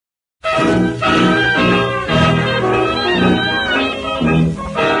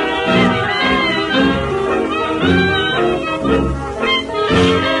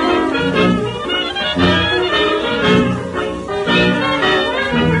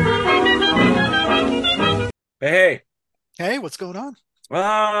Hey, Hey, what's going on?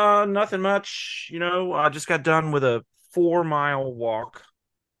 nothing much. I just got done with a 4 mile walk.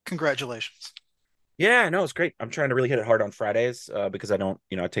 Congratulations. Yeah, no, it's great. I'm trying to really hit it hard on Fridays, because I don't,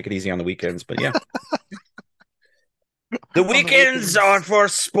 I take it easy on the weekends. But yeah, the On the weekends are weekends. for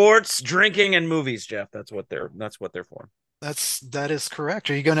sports, drinking, and movies, Jeff. That's what they're for. That is correct.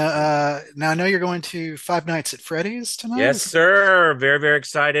 Are you gonna Yeah. now I know you're going to Five Nights at Freddy's tonight? Yes, sir. Very, very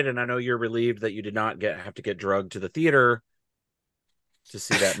excited, and I know you're relieved that you did not get have to get drugged to the theater to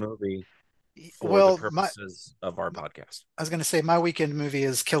see that movie for the Well, my purposes of our podcast. I was gonna say my weekend movie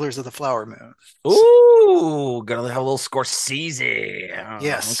is Killers of the Flower Moon. So, Ooh, gonna have a little Scorsese.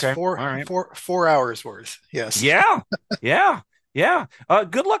 yes, Okay, four all right. four 4 hours worth. Yes. Yeah, yeah, yeah.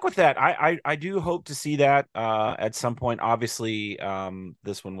 Good luck with that. I do hope to see that at some point. Obviously,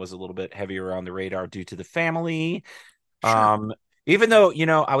 this one was a little bit heavier on the radar due to the family. Sure. Even though,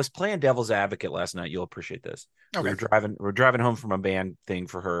 I was playing devil's advocate last night. You'll appreciate this. Okay. We were driving home from a band thing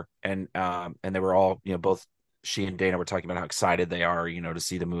for her, and they were all, both she and Dana were talking about how excited they are, to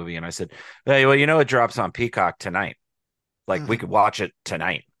see the movie. And I said, hey, well, it drops on Peacock tonight. Like, we hmm could watch it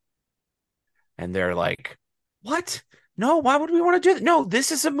tonight. And they're like, what? No, why would we want to do that? No,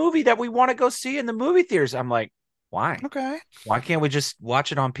 this is a movie that we want to go see in the movie theaters. I'm like, why? Okay. Why can't we just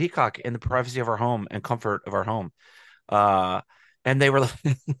watch it on Peacock in the privacy of our home and comfort of our home? Uh, and they were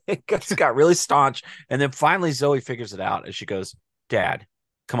it just got really staunch. And then finally Zoe figures it out and she goes, Dad,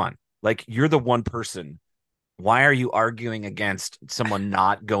 come on. Like, you're the one person. Why are you arguing against someone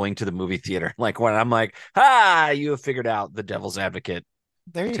not going to the movie theater? Like, when I'm like, you have figured out the devil's advocate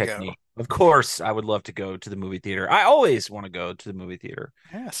There you go. technique. Of course, I would love to go to the movie theater. I always want to go to the movie theater.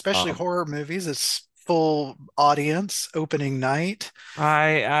 Yeah, especially Um, horror movies. It's full audience opening night.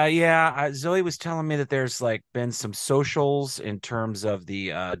 yeah, Zoe was telling me that there's like been some socials in terms of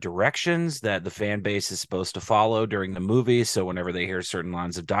the directions that the fan base is supposed to follow during the movie. So whenever they hear certain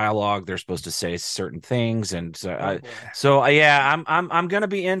lines of dialogue, they're supposed to say certain things. And Oh boy. yeah, I'm gonna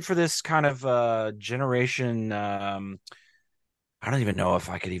be in for this kind of generation. I don't even know if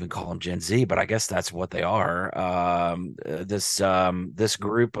I could even call them Gen Z, but I guess that's what they are. This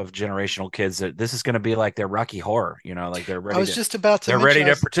group of generational kids, that this is going to be like their Rocky Horror, like I was just about to they're mention,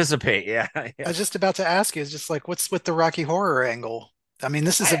 ready to participate. Yeah, I yeah. was just about to ask you, is just like, what's with the Rocky Horror angle? I mean,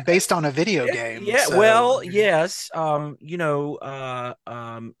 this is I based on a video game, Yeah, so well, yes.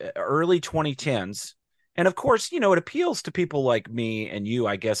 Early 2010s. And of course, it appeals to people like me and you,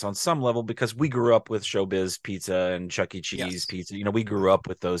 I guess, on some level, because we grew up with Showbiz Pizza and Chuck E. Cheese yes. Pizza. We grew up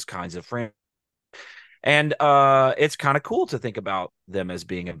with those kinds of franchises. And it's kind of cool to think about them as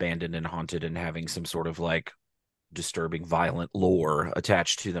being abandoned and haunted and having some sort of like disturbing, violent lore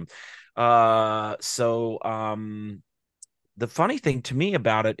attached to them. The funny thing to me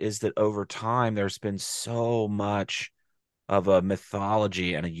about it is that over time, there's been so much of a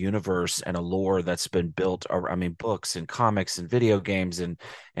mythology and a universe and a lore that's been built. I mean, books and comics and video games and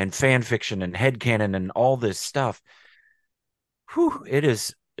fan fiction and headcanon and all this stuff. Whew, it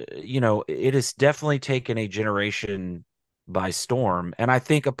has definitely taken a generation by storm. And I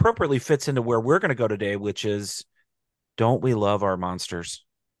think appropriately fits into where we're going to go today, which is, don't we love our monsters?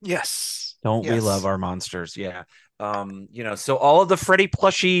 Yes. Don't we love Yes. our monsters? Yeah. So all of the Freddy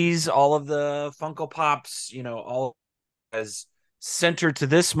plushies, all of the Funko Pops, all as centered to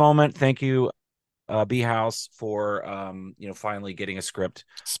this moment. Thank you, B House, for finally getting a script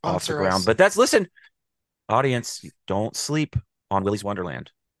off the Sponsor ground. us. But listen, audience, don't sleep on Willy's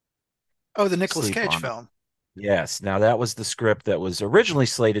Wonderland. Oh, the Nicolas Sleep Cage on it. film. Yes. Now, that was the script that was originally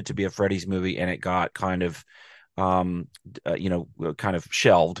slated to be a Freddy's movie, and it got kind of kind of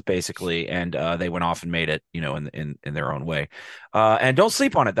shelved basically, and they went off and made it, in their own way. And don't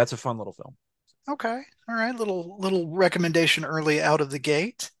sleep on it. That's a fun little film. Okay. All right. Little recommendation early out of the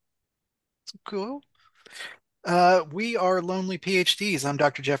gate. Cool. We are Lonely PhDs. I'm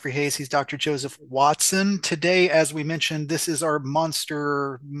Dr. Jeffrey Hayes. He's Dr. Joseph Watson. Today, as we mentioned, this is our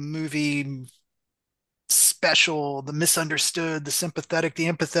monster movie special, the misunderstood, the sympathetic, the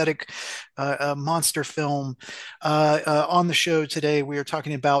empathetic monster film. On the show today, we are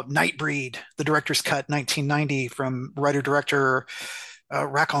talking about Nightbreed, the director's cut 1990 from writer-director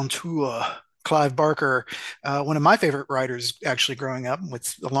raconteur Clive Barker, one of my favorite writers actually growing up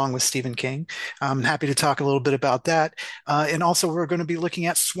with along with Stephen King. I'm happy to talk a little bit about that. And also we're going to be looking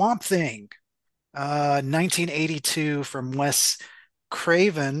at Swamp Thing, 1982 from Wes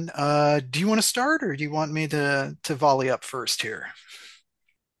Craven. Do you want to start or do you want me to volley up first here?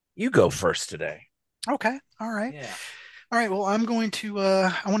 You go first today. Okay. All right. Yeah. All right. Well, I want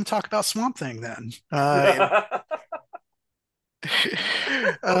to talk about Swamp Thing then.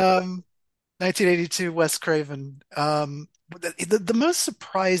 Um, 1982, Wes Craven. The most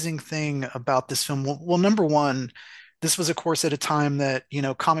surprising thing about this film, well, number one, this was, of course, at a time that,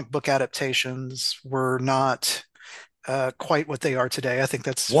 comic book adaptations were not quite what they are today. I think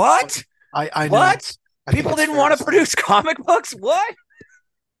that's, What? I know, What? I think People it's didn't fair to want to say. produce comic books? What?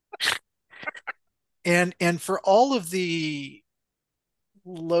 And for all of the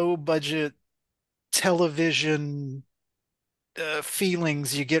low budget television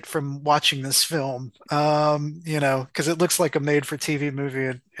feelings you get from watching this film. Because it looks like a made-for-TV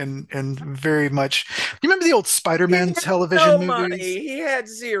movie, and very much. You remember the old He Spider-Man had television no movies? money. He had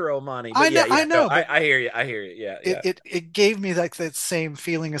zero money. But I know, yeah, I yeah. No, know, I, but I hear you. I hear you. Yeah, it yeah. it it gave me like that same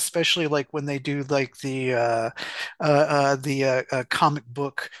feeling, especially like when they do like the comic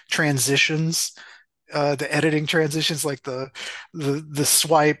book transitions, the editing transitions, like the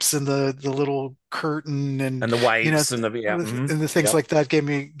swipes and the little curtain and And the you know wipes and the yeah. and the things Yep. like that gave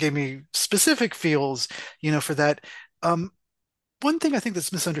me specific feels, for that. Um, One thing I think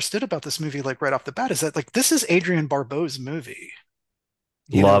that's misunderstood about this movie, like right off the bat, is that like this is Adrienne Barbeau's movie.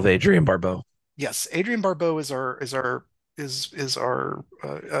 You Love know, Adrienne Barbeau. yes, Adrienne Barbeau is our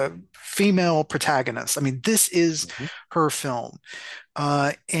female protagonist. I mean, this is Mhm. her film.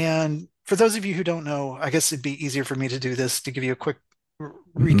 And for those of you who don't know, I guess it'd be easier for me to do this to give you a quick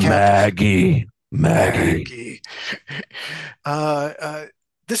recap. Maggie. Maggie. Maggie. Uh, uh,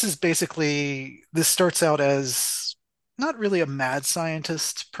 this is basically, this starts out as not really a mad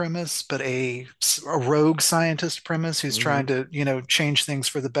scientist premise, but a rogue scientist premise who's trying Hmm. to, change things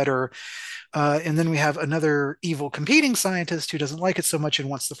for the better. And then we have another evil competing scientist who doesn't like it so much and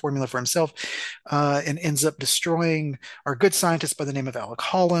wants the formula for himself, and ends up destroying our good scientist by the name of Alec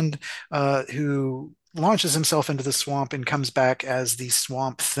Holland, who launches himself into the swamp and comes back as the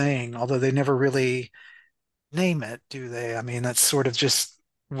Swamp Thing, although they never really name it, do they? I mean, that's sort of just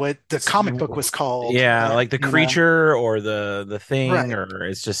what the comic book was called, Yeah, like the creature or the thing, right. or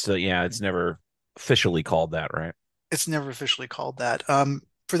it's just yeah, it's never officially called that, right? It's never officially called that.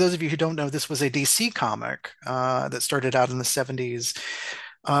 For those of you who don't know, this was a DC comic that started out in the 70s.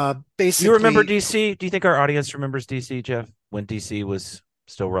 You remember Basically, DC? Do you think our audience remembers DC, Jeff, when DC was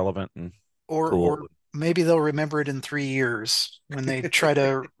still relevant and or cool? maybe they'll remember it in 3 years when they try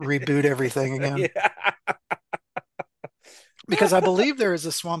to reboot everything again. Yeah. Because I believe there is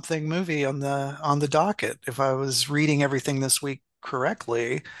a Swamp Thing movie on the docket. If I was reading everything this week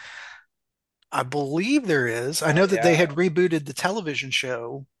correctly, I believe there is. I Oh know that they yeah. had rebooted the television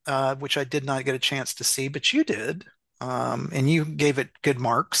show, which I did not get a chance to see, but you did, and you gave it good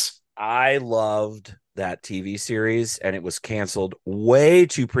marks. I loved that TV series and it was canceled way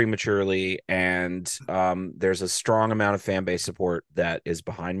too prematurely. And there's a strong amount of fan base support that is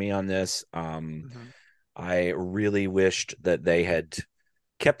behind me on this. Mhm. I really wished that they had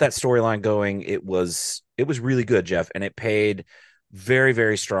kept that storyline going. It was really good, Jeff, and it paid very,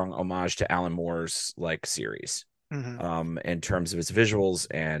 very strong homage to Alan Moore's like series. Mhm. In terms of its visuals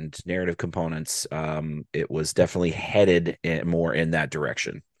and narrative components, it was definitely headed more in that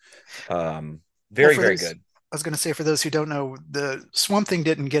direction. Um, Well, very, for very those, good. I was going to say, for those who don't know, the Swamp Thing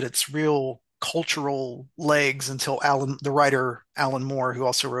didn't get its real cultural legs until the writer Alan Moore, who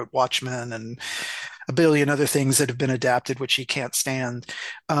also wrote Watchmen and a billion other things that have been adapted, which he can't stand,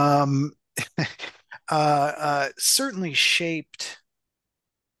 um, certainly shaped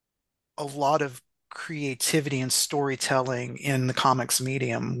a lot of creativity and storytelling in the comics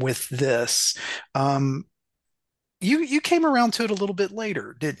medium with this. Um, you came around to it a little bit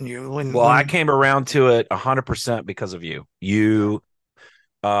later, didn't you? When Well, I when came around to it 100% because of you. yeah.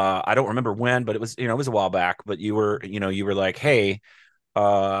 I don't remember when, but it was a while back. But you were like, hey,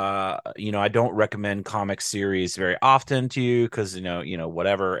 I don't recommend comic series very often to you because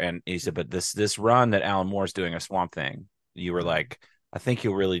whatever. And he said, but this run that Alan Moore's doing a Swamp Thing, you were Mhm. like, I think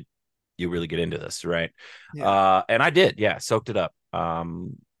you really get into this, right? Yeah. And I did, yeah, soaked it up.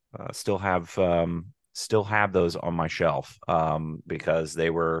 Still have those on my shelf because they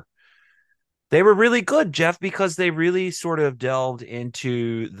were really good, Jeff, because they really sort of delved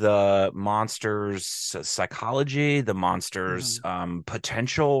into the monster's psychology, the monster's Mhm.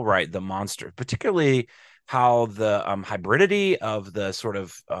 potential, right? The monster, particularly how the hybridity of the sort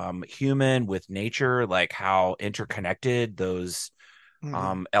of human with nature, like how interconnected those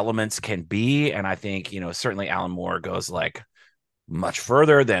Mhm. elements can be. And I think, certainly Alan Moore goes like much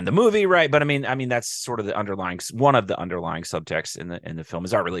further than the movie, right? But I mean that's sort of the underlying one of the underlying subtexts in the film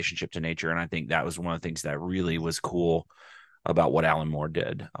is our relationship to nature, and I think that was one of the things that really was cool about what Alan Moore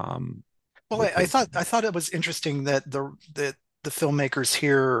did Well, with I his. thought it was interesting that the filmmakers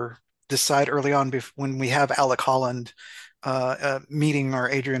here decide early on when we have Alec Holland. meeting our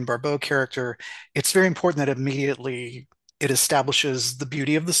Adrienne Barbeau character, it's very important that immediately it establishes the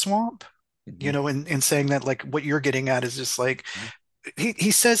beauty of the swamp. Hmm. In saying that, like what you're getting at is just like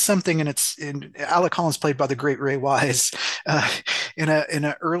he says something, and it's in Alec Collins, played by the great Ray Wise, uh, in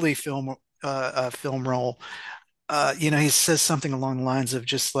a early film role. He says something along the lines of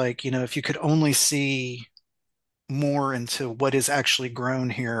just like, if you could only see more into what is actually grown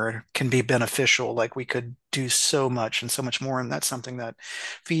here can be beneficial. Like we could do so much and so much more, and that's something that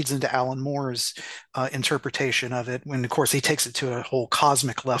feeds into Alan Moore's interpretation of it. When of course he takes it to a whole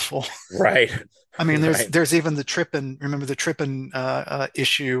cosmic level. Right. I mean, there's Right. there's even the Trippin. Remember the Trippin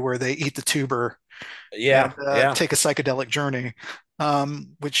issue where they eat the tuber and Yeah. Yeah. take a psychedelic journey,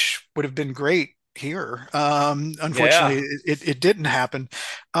 which would have been great here. Unfortunately, Yeah. it didn't happen.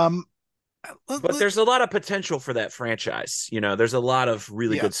 Um, But there's a lot of potential for that franchise. There's a lot of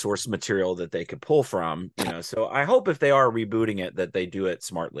really yeah, good source material that they could pull from. So I hope if they are rebooting it that they do it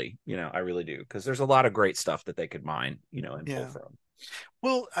smartly. I really do, because there's a lot of great stuff that they could mine and pull yeah. from.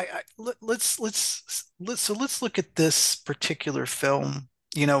 Well, let's look at this particular film.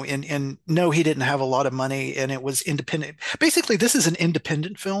 And no, he didn't have a lot of money, and it was independent. Basically, this is an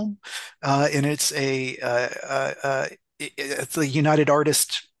independent film, and it's the United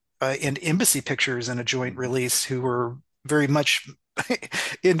Artists and Embassy Pictures in a joint Mhm. release, who were very much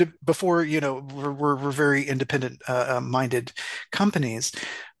into before, were very independent minded companies.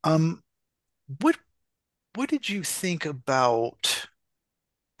 Um, what what did you think about,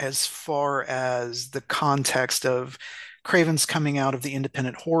 as far as the context of Craven's coming out of the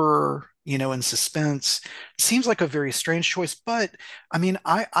independent horror, and suspense? Seems like a very strange choice, but I mean,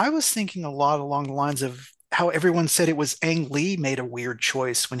 I was thinking a lot along the lines of how everyone said it was Ang Lee made a weird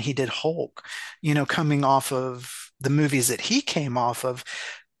choice when he did Hulk, coming off of the movies that he came off of.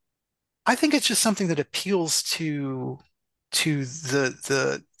 I think it's just something that appeals to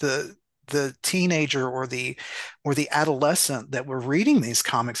the teenager or the adolescent that were reading these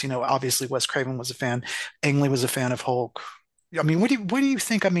comics. Obviously Wes Craven was a fan, Ang Lee was a fan of Hulk. I mean, what do you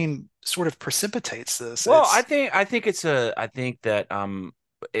think? I mean, sort of precipitates this. Well, I It's think I think it's a I think that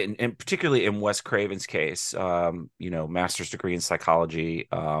in particularly in Wes Craven's case, master's degree in psychology,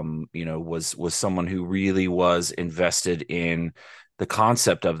 was someone who really was invested in the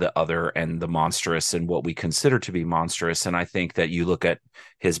concept of the other and the monstrous and what we consider to be monstrous. And I think that you look at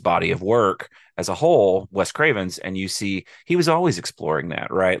his body of work as a whole, Wes Craven's, and you see he was always exploring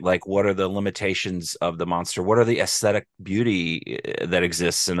that, right? Like, what are the limitations of the monster? What are the aesthetic beauty that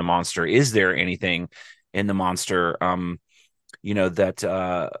exists in the monster? Is there anything in the monster,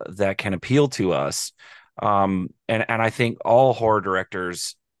 that can appeal to us? And I think all horror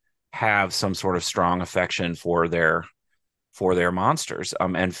directors have some sort of strong affection for their monsters,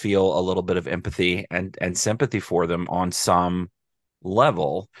 and feel a little bit of empathy and sympathy for them on some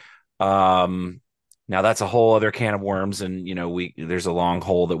level. Um, Now that's a whole other can of worms, and we there's a long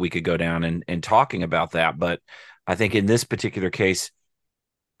hole that we could go down in talking about that. But I think in this particular case,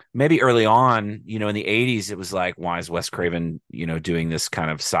 maybe early on, in the 80s, it was like, why is Wes Craven, doing this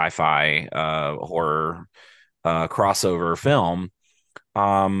kind of sci-fi horror crossover film?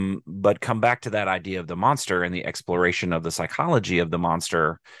 But come back to that idea of the monster and the exploration of the psychology of the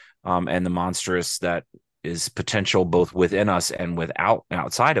monster, and the monstrous that is potential both within us and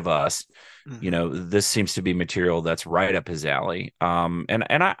outside of us. Mhm. This seems to be material that's right up his alley. And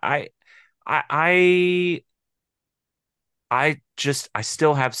I I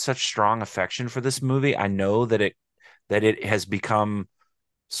still have such strong affection for this movie. I know that it has become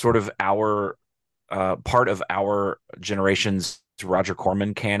sort of our part of our generation's Roger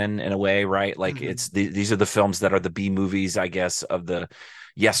Corman canon in a way, right? Like Mhm. these are the films that are the B movies, I guess, of the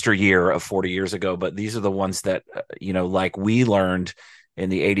yesteryear of 40 years ago. But these are the ones that, like we learned in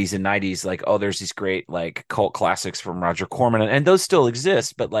the 80s and 90s, like, oh, there's these great like cult classics from Roger Corman, and those still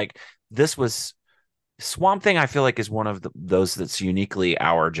exist. But like this was Swamp Thing, I feel like is one of those that's uniquely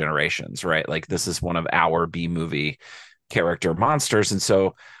our generations, right? Like this is one of our B movie character monsters. And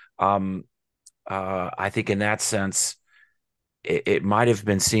so I think in that sense, it might have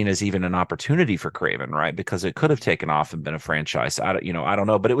been seen as even an opportunity for Craven, right? Because it could have taken off and been a franchise. I don't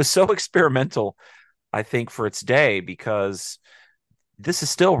know, but it was so experimental, I think, for its day, because this is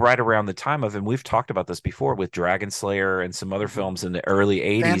still right around the time of, and we've talked about this before with Dragon Slayer and some other Mhm. films in the early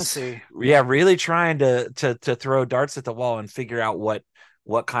 80s. Fantasy. Yeah, really trying to throw darts at the wall and figure out what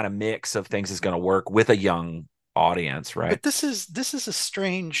kind of mix of things is going to work with a young audience, right? But this is a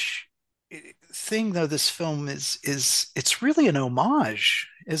strange thing, though. This film is it's really an homage,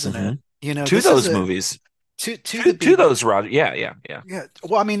 isn't Hmm. it? To This is those a movies. to the To big. those Roger. Yeah, yeah, yeah. Yeah.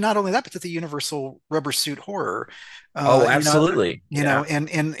 Well, I mean, not only that, but to the universal rubber suit horror. Oh, You know, absolutely. Yeah.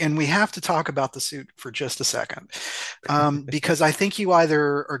 and we have to talk about the suit for just a second, because I think you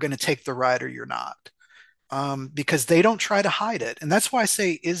either are going to take the ride or you're not, because they don't try to hide it, and that's why I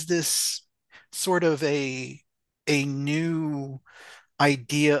say, is this sort of a new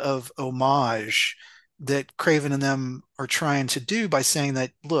idea of homage that Craven and them are trying to do by saying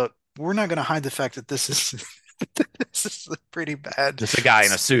that, look, we're not going to hide the fact that this is this is a pretty bad. Just a guy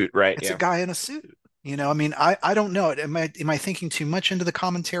in a suit, right? It's a Yeah. guy in a suit. I mean, I don't know. Am I thinking too much into the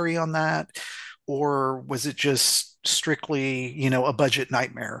commentary on that, or was it just strictly, a budget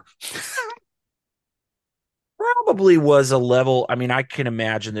nightmare? Probably was a level. I mean, I can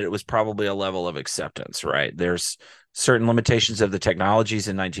imagine that it was probably a level of acceptance, right? There's certain limitations of the technologies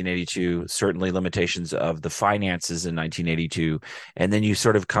in 1982, certainly limitations of the finances in 1982. And then you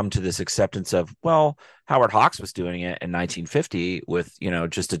sort of come to this acceptance of, well, Howard Hawks was doing it in 1950 with,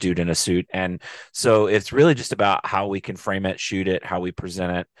 just a dude in a suit. And so it's really just about how we can frame it, shoot it, how we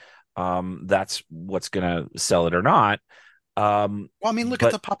present it. That's what's going to sell it or not. Well, I mean, look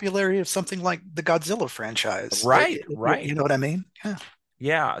at But the popularity of something like the Godzilla franchise. right, You right. know what I mean? Yeah.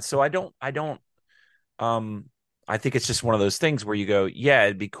 Yeah. So um, I think it's just one of those things where you go, yeah,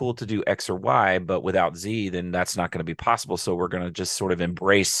 it'd be cool to do X or Y, but without Z, then that's not going to be possible. So we're going to just sort of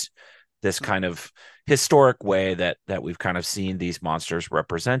embrace this kind of historic way that we've kind of seen these monsters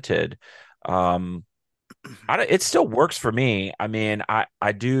represented. Um, it still works for me. I mean,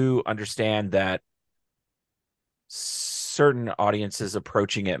 I do understand that certain audiences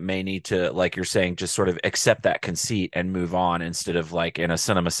approaching it may need to, like you're saying, just sort of accept that conceit and move on instead of like in a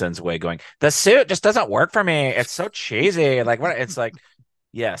cinema sins way going, the suit just doesn't work for me. It's so cheesy. Like what it's like,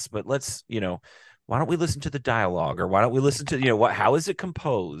 yes, but why don't we listen to the dialogue or why don't we listen to, how is it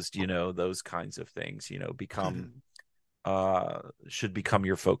composed? Those kinds of things, become Mhm. uh should become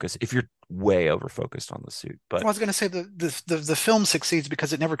your focus if you're way over focused on the suit. I But was going to say the film succeeds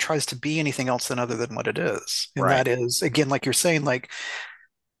because it never tries to be anything else than other than what it is, and right, that is, again, like you're saying, like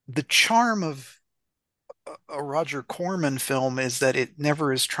the charm of a Roger Corman film is that it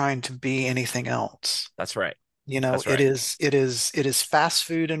never is trying to be anything else. that's right. You know, That's it right. is it is it is fast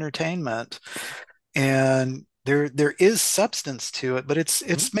food entertainment, and there is substance to it, but it's Mhm.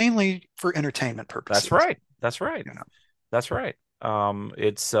 it's mainly for entertainment That's purposes. right. That's right. You know, That's right.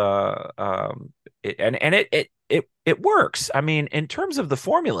 It's and it works. I mean, in terms of the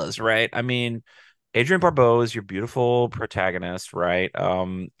formulas, right? I mean, Adrienne Barbeau is your beautiful protagonist, right?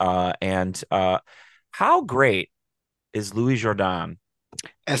 And how great is Louis Jourdan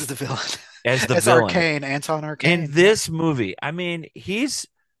as the villain, as the as villain Arcane, Anton in Arcane. Yeah. this movie? I mean, he's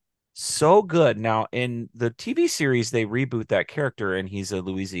so good. Now, in the TV series, they reboot that character, and he's a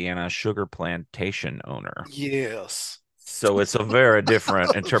Louisiana sugar plantation owner. Yes. So it's a very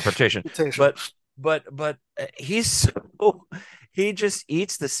different interpretation. Reputation. But he's so he just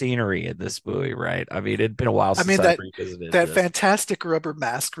eats the scenery in this movie, right? I mean, it'd been a while I since mean, I've that revisited that this. fantastic rubber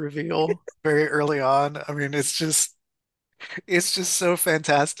mask reveal very early on. I mean, it's just so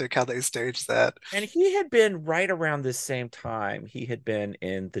fantastic how they staged that. And he had been right around this same time. He had been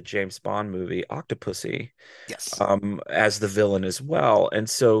in the James Bond movie Octopussy, Yes. as the villain as well. And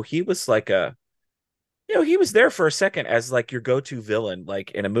so he was like he was there for a second as like your go-to villain,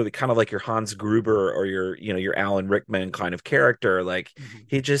 like in a movie, kind of like your Hans Gruber or your Alan Rickman kind of character. Like Mhm.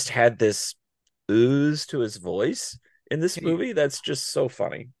 he just had this ooze to his voice in this He- movie that's just so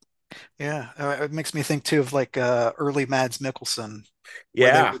funny. Yeah, it makes me think too of like early Mads Mikkelsen,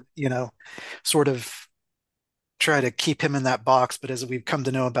 where they Yeah, would, sort of try to keep him in that box, but as we've come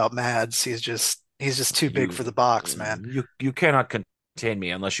to know about Mads, he's just too big for you the box, man. you cannot contain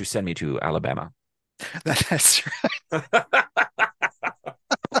me unless you send me to Alabama. That's right.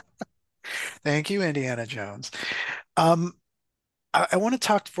 Thank you, Indiana Jones. Um, I want to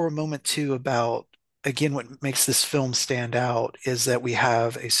talk for a moment too about, again, what makes this film stand out is that we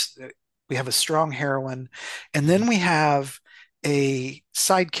have a strong heroine, and Mhm. then we have a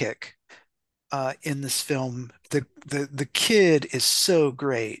sidekick in this film. The kid is so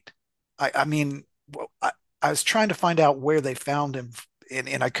great. I mean, I was trying to find out where they found him,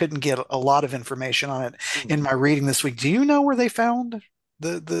 and I couldn't get a lot of information on it in my reading this week. Do you know where they found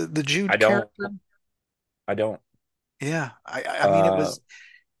the I Jude don't. character? I don't. Yeah, I mean, Uh,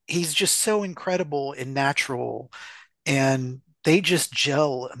 he's just so incredible and natural, and they just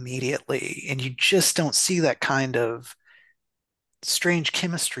gel immediately, and you just don't see that kind of strange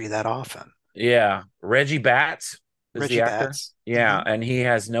chemistry that often. yeah, Reggie Batts is the Reggie actor. Batts. Yeah, and he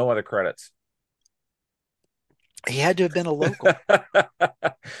has no other credits. He had to have been a local.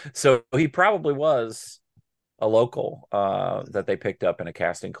 So he probably was. a local that they picked up in a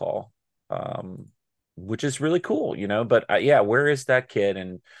casting call, um, which is really cool, you know. But yeah, where is that kid?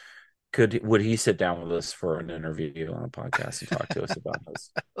 And would he sit down with us for an interview on a podcast and talk to us about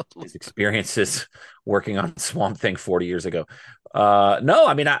his experiences working on Swamp Thing 40 years ago? No,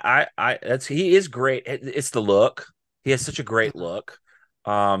 I mean, that's he is great. It's the look. He has such a great Mhm. look.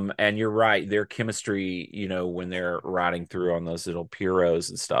 And you're right, their chemistry, you know, when they're riding through on those little piros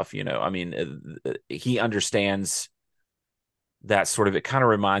and stuff, you know, I mean, he understands that sort of, it kind of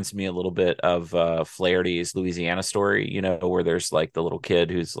reminds me a little bit of Flaherty's Louisiana Story, you know, where there's like the little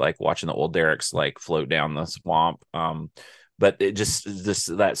kid who's like watching the old derricks like float down the swamp. But it just this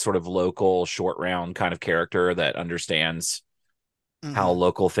that sort of local short round kind of character that understands how Mhm.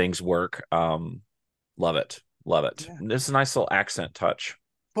 local things work. Love it. Love it. Yeah. This is a nice little accent touch.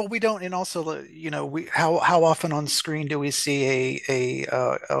 Well, we don't, and also, we how often on screen do we see a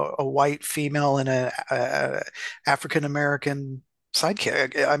white female and a African American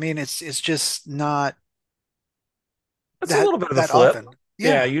sidekick? I mean, it's just not That's a that little bit of a that flip. often.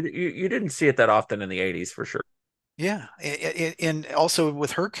 Yeah, Yeah, you didn't see it that often in the 80s for sure. yeah, and also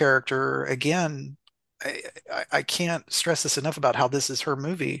with her character again, I can't stress this enough about how this is her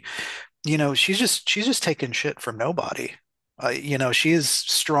movie. She's just taking shit from nobody. She is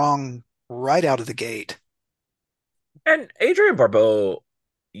strong right out of the gate. And Adrienne Barbeau,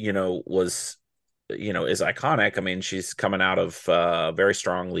 was, is iconic. I mean, she's coming out of a very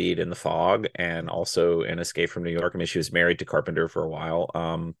strong lead in The Fog and also in Escape from New York. I mean, she was married to Carpenter for a while.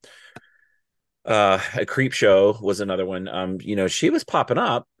 A Creep Show was another one. She was popping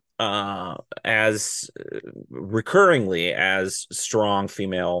up as recurringly as strong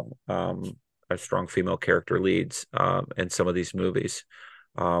female character leads in some of these movies.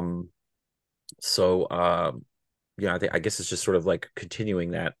 Um, so yeah, I guess it's just sort of like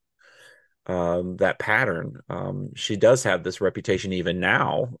continuing that pattern. She does have this reputation even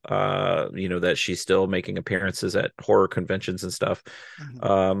now, that she's still making appearances at horror conventions and stuff.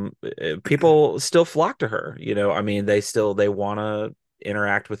 Mhm. People still flock to her. I mean, they want to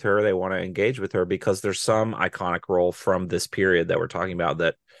interact with her, they want to engage with her because there's some iconic role from this period that we're talking about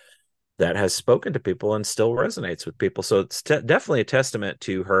that has spoken to people and still resonates with people. So it's definitely a testament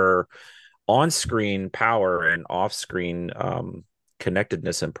to her on-screen power and off-screen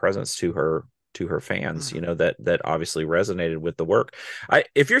connectedness and presence to her fans, Mhm. that obviously resonated with the work.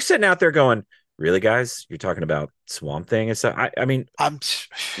 If you're sitting out there going, really, guys, you're talking about Swamp Thing and stuff. I mean, I'm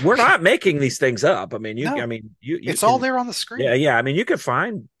we're not making these things up. I no, mean, you it's all can, there on the yeah, screen. yeah. I mean, you can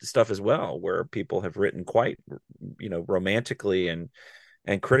find stuff as well where people have written quite, romantically and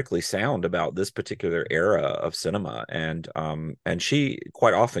critically sound about this particular era of cinema. And she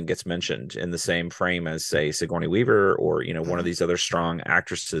quite often gets mentioned in the same frame as, say, Sigourney Weaver, or one of Mhm. these other strong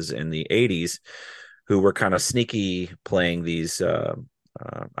actresses in the 80s who were kind of sneaky playing these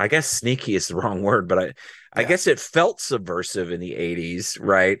I guess sneaky is the wrong word, but I Yeah, guess it felt subversive in the 80s,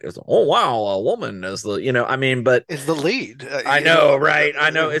 right? Oh wow, a woman is the, I mean, but is the lead. I know, right? I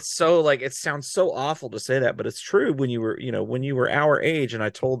know it's so, like, it sounds so awful to say that, but it's true. When you were our age, and I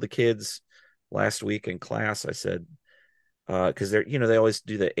told the kids last week in class, I said, because they always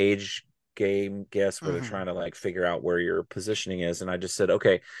do the age game guess where they're Mhm. trying to like figure out where your positioning is, and I just said,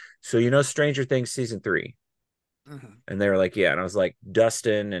 okay, so Stranger Things season 3, Mhm. and they were like, yeah, and I was like,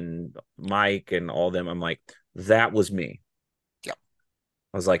 Dustin and Mike and all them, I'm like, that was me. Yep.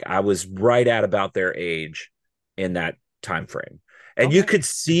 I was like, I was right at about their age in that time frame. Oh And you yeah. could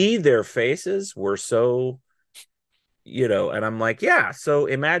see their faces were so, and I'm like, yeah. So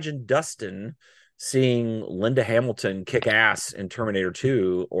imagine Dustin seeing Linda Hamilton kick ass in Terminator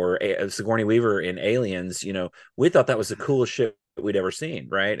 2, or Sigourney Weaver in Aliens. We thought that was the Mhm. coolest shit we'd ever seen,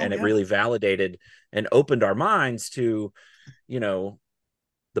 right? Oh And it yeah. really validated and opened our minds to, you know,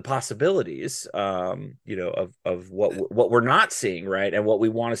 the possibilities, of what we're not seeing, right, and what we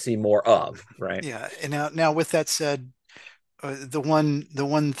want to see more of, right. Yeah. And now with that said, the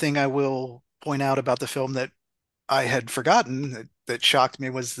one thing I will point out about the film that I had forgotten that shocked me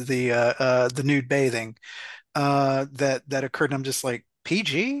was the nude bathing that occurred. And I'm just like,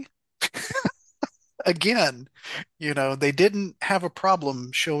 PG again. They didn't have a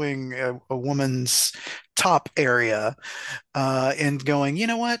problem showing a woman's top area and going, you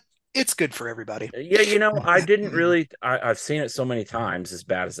know what? It's good for everybody. Yeah, I didn't really. I've seen it so many times, as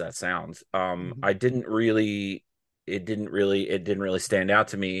bad as that sounds. Mhm. I didn't really. It didn't really stand out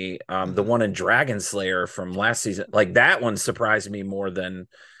to me. The Mhm. one in Dragon Slayer from last season, like that one, surprised me more than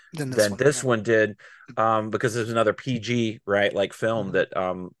Than this one. this Yeah. one did, because there's another PG, right, like film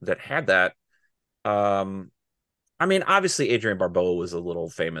Mhm. that had that. Um, I mean, obviously, Adrienne Barbeau was a little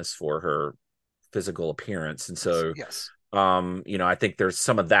famous for her physical appearance. And so, Yes. I think there's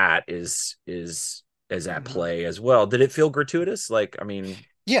some of that is at Hmm. play as well. Did it feel gratuitous? Like, I mean,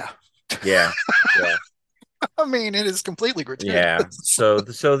 Yeah. yeah, yeah. I mean, it is completely Yeah. gratuitous.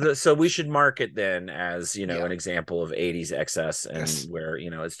 So we should mark it then as, Yeah. an example of 80s excess and Yes. where,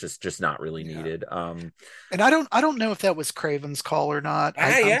 it's just not really Yeah. needed. And I don't know if that was Craven's call or not.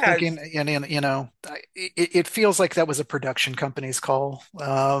 I'm Yeah, thinking, and it feels like that was a production company's call.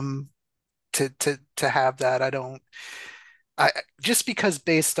 To have that, I don't. I just because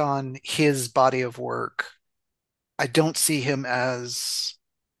based on his body of work, I don't see him as,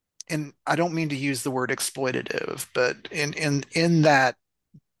 and I don't mean to use the word exploitative, but in that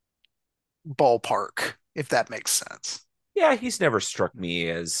ballpark, if that makes sense. yeah, he's never struck me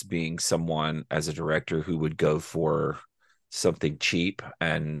as being someone as a director who would go for something cheap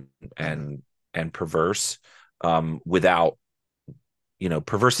Hmm. and and perverse, without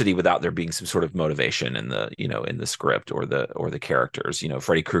perversity, without there being some sort of motivation in the script or the characters.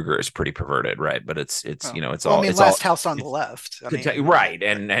 Freddy Krueger is pretty perverted, right? But it's Oh. it's Well, I all mean, it's all Last House on the it's Left. I mean, right,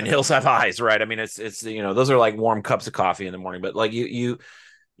 and Hills Have Eyes, right? I mean, it's those are like warm cups of coffee in the morning, but like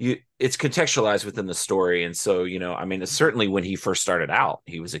it's contextualized within the story. And so, I mean, it's mhm, certainly when he first started out,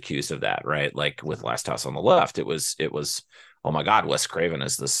 he was accused of that, right? Like with mhm, Last House on the Left, it was oh my God, Wes Craven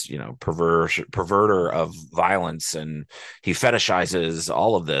is this, perverter mhm, of violence, and he fetishizes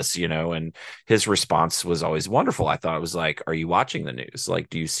all of this, and his response was always wonderful. I thought it was like, are you watching the news? Like,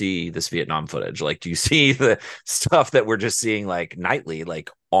 do you see this Vietnam footage? Like, do you see the stuff that we're just seeing like nightly, like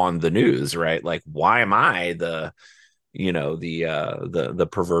on the news, right? Like, why am mhm, I the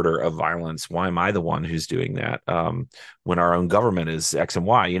perverter of violence? Why am I the one who's doing that, when our own government is X and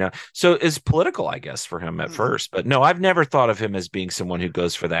Y? So it's political, I guess, for him at mhm, first. But no, I've never thought of him as being someone who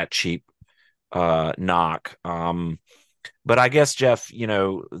goes for that cheap knock. But I guess, Jeff,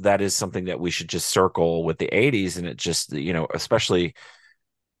 that is something that we should just circle with the 80s. And it just, especially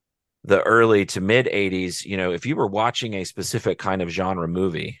the early to mid 80s, if you were watching a specific kind of genre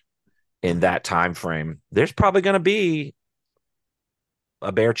movie in mhm. that time frame, there's probably going to be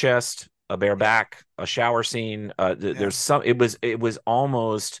a bare chest, a bare Yeah, back, a shower scene. yeah, There's some. It was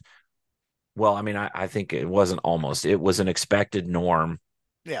almost. Well, I mean, I think it wasn't almost. It was an expected norm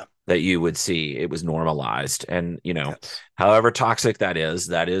yeah, that you would see. It was normalized, and yes, however toxic that is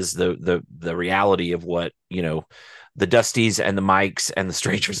the reality of what the Dusties and the Mikes and the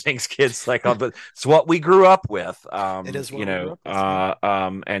Stranger Things kids like. But it's what we grew up with. it is what we grew up with. Yeah.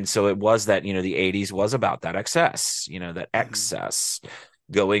 And so it was that the 80s was about that excess, that Hmm. excess,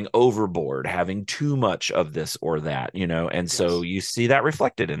 going overboard, having too much of this or that, and so Yes, you see that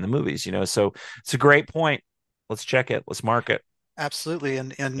reflected in the movies. So it's a great point. Let's check it. Let's mark it. absolutely.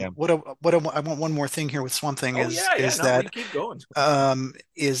 And Yeah. I want one more thing here with Swamp Thing Oh is yeah, yeah. is No, we that keep going.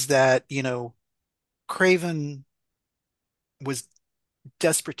 is that Craven was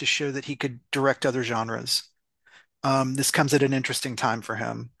desperate to show that he could direct other genres. This comes at an interesting time for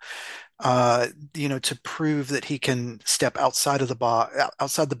him. To prove that he can step outside the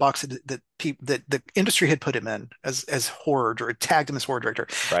box that the industry had put him in as tagged him as horror director.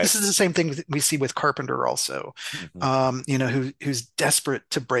 Right. This is the same thing that we see with Carpenter also. Hmm. Who's desperate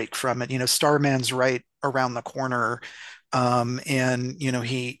to break from it. Starman's right around the corner, and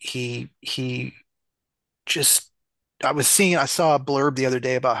he just. I saw a blurb the other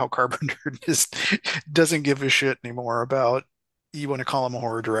day about how Carpenter just doesn't give a shit anymore about, you want to call him a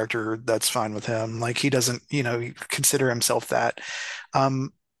horror director, that's fine with him. Like he doesn't, consider himself that.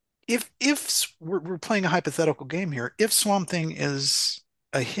 Um, if we're playing a hypothetical game here, if Swamp Thing is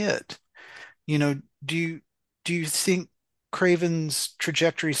a hit, you know, do you do you think Craven's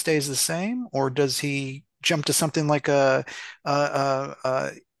trajectory stays the same, or does he jump to something like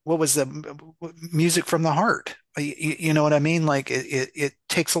what was the music from the heart? You know what I mean? Like it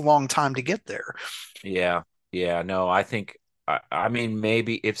takes a long time to get there. Yeah. Yeah. No, I think, I mean,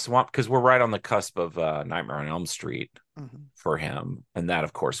 maybe if Swamp, because we're right on the cusp of Nightmare on Elm Street Mhm, for him. And that,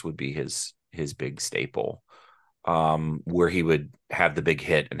 of course, would be his big staple, where he would have the big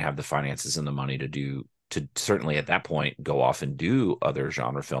hit and have the finances and the money to certainly at that point go off and do other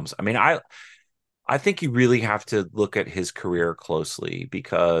genre films. I mean, I think you really have to look at his career closely,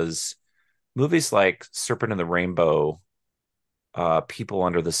 because movies like Serpent and the Rainbow, People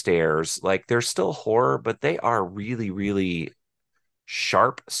Under the Stairs, like they're still horror, but they are really, really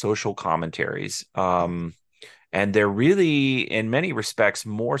sharp social commentaries. mhm, And they're really, in many respects,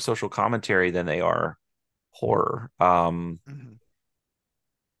 more social commentary than they are horror. mhm,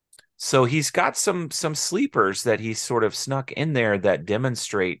 So he's got some sleepers that he's sort of snuck in there that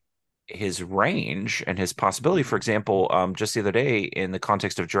demonstrate his range and his possibility. For Mhm. example, just the other day in the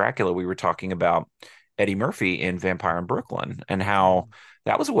context of Dracula, we were talking about Eddie Murphy in Vampire in Brooklyn and how Mhm.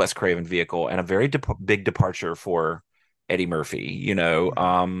 that was a Wes Craven vehicle and a very big departure for Eddie Murphy,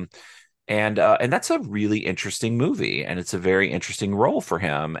 Mhm. and that's a really interesting movie and it's a very interesting role for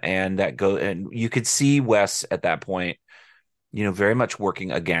him. And you could see Wes at that point, very much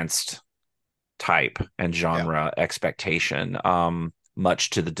working against type and Yeah. genre expectation, much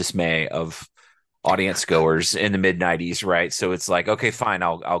to the dismay of audience goers in the mid 90s, right? So it's like, okay, fine,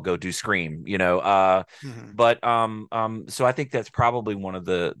 I'll go do Scream, Mhm. so I think that's probably one of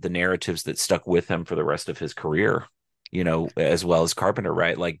the narratives that stuck with him for the rest of his career, as well as Carpenter,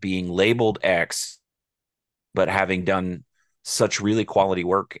 right? Like being labeled X, but having done such really quality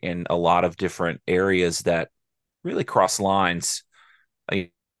work in a lot of different areas that really cross lines in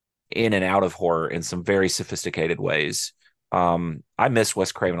and out of horror in some very sophisticated ways. I miss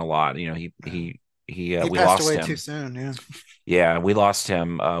Wes Craven a lot. Yeah. He We passed lost away too him. soon. Yeah. Yeah, we lost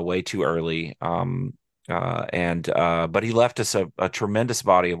him way too early. And But he left us a tremendous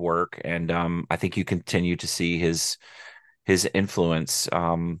body of work, and I think you continue to see his influence,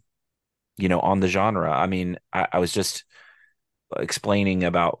 on the genre. I mean, I was just explaining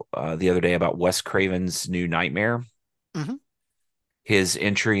about the other day about Wes Craven's new Nightmare, Mhm. his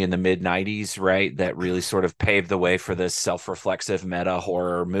entry in the mid 90s, right? That really sort of paved the way for this self-reflexive meta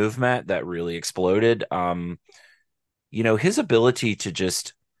horror movement that really exploded. His ability to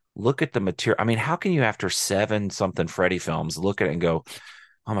just look at the material. I mean, how can you, after seven something Freddy films, look at it and go,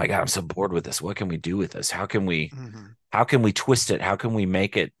 "Oh my God, I'm so bored with this. What can we do with this? Mhm. How can we twist it? How can we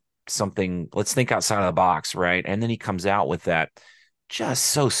make it something? Let's think outside of the box, right?" And then he comes out with that just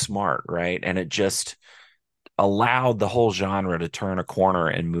so smart, right? And it Mhm. just allowed the whole genre to turn a corner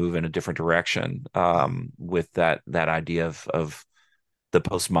and move in a different direction, Mhm. with that idea of the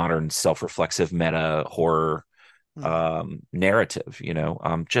postmodern self-reflexive meta horror Mhm. narrative,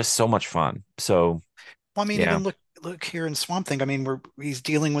 just so much fun. So Well, I mean, yeah. even look here in Swamp Thing. I mean, he's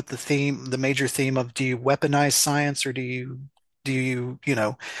dealing with the major theme of, do you weaponize science, or do you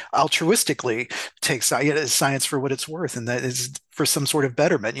altruistically take science for what it's worth, and that is for some sort of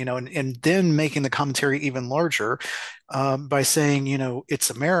betterment, and then making the commentary even larger, by saying, it's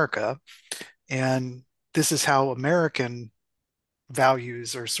America, and this is how American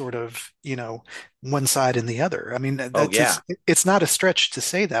values are sort of, one side and the other. I mean, Oh that's yeah. it's not a stretch to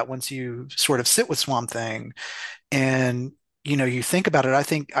say that once you sort of sit with Swamp Thing and you think about it. I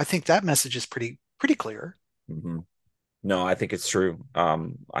think that message is pretty clear. hmm No, I think it's true.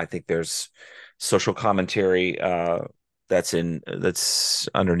 I think there's social commentary that's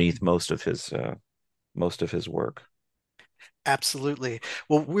underneath most of his work. Absolutely.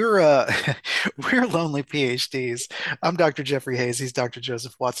 Well, we're we're lonely PhDs. I'm Dr. Jeffrey Hayes. He's Dr.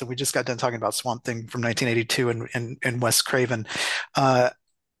 Joseph Watson. We just got done talking about Swamp Thing from 1982 and Wes Craven. Uh,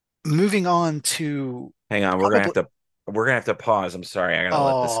 Moving on to Hang on, probably. we're gonna have to pause. I'm sorry.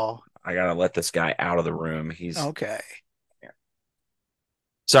 Oh, I gotta let this guy out of the room. okay.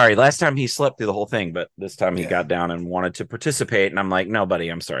 Sorry, last time he slept through the whole thing, but this time he Yeah. got down and wanted to participate. And I'm like, no, buddy,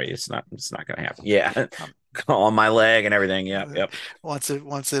 I'm sorry. It's not gonna happen. Yeah. Um, On my leg and everything. Yep, uh, yep. wants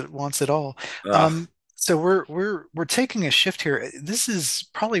it all. Ugh. So we're taking a shift here. This is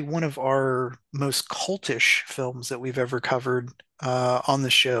probably one of our most cultish films that we've ever covered on the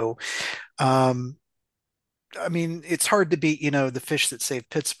show. Um, I mean, it's hard to beat, The Fish That Saved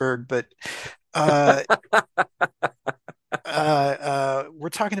Pittsburgh, but uh, we're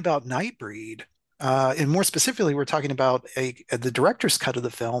talking about Nightbreed. And more specifically, we're talking about the director's cut of the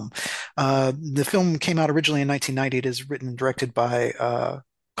film. The film came out originally in 1990. It is written and directed by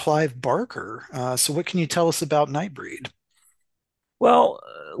Clive Barker. So, what can you tell us about Nightbreed? Well,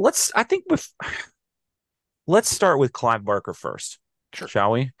 let's start with Clive Barker first, Sure.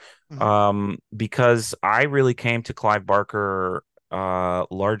 shall we? Mhm. Because I really came to Clive Barker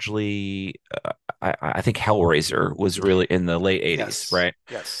largely. I think Hellraiser was really in the late '80s, Yes. right?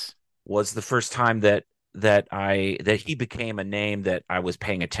 Yes. Was the first time that he became a name that I was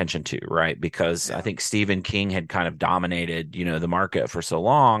paying attention to, right? Because I Yeah. think Stephen King had kind of dominated, the market for so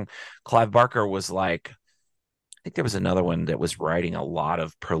long. Clive Barker was like, I think there was another one that was writing a lot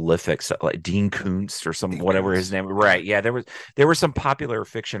of prolific stuff, like Dean Koontz or some Dean whatever his Koontz. name. Yeah. Right? Yeah, there were some popular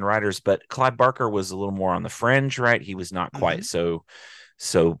fiction writers, but Clive Barker was a little more on the fringe, right? He was not Hmm. quite so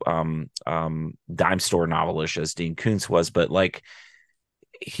dime store novelish as Dean Koontz was, but like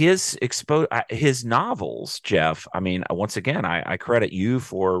his novels, Jeff. I mean, once again, I credit you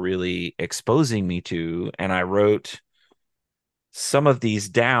for really exposing me to, and I wrote. Some of these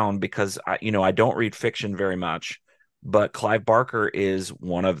down because I don't read fiction very much. but Clive Barker is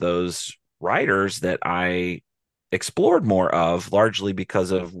one of those writers that I explored more of, largely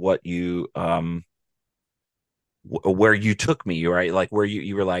because of what you where you took me, right? Like where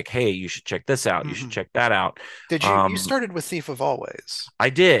you were like, hey, you should check this out, you should Hmm. check that out. Did you um started with Thief of Always?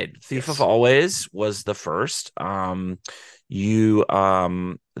 I did. Thief of Yes. Always was the first. You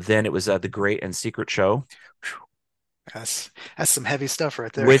then it was The Great and Secret Show, Phew. That's some heavy stuff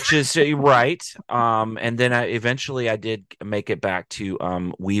right there. which is right. And then I did make it back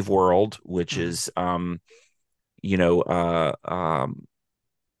to Weave World, which Mhm. is you know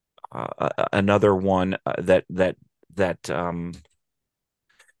another one that that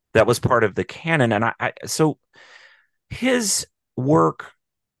was part of the canon. And so his work,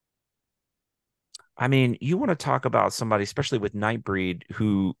 I mean, you want to talk about somebody, especially with Nightbreed,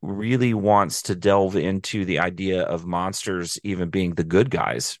 who really wants to delve into the idea of monsters even being the good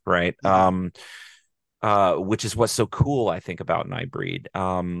guys, right? Mhm. Which is what's so cool, I think, about Nightbreed,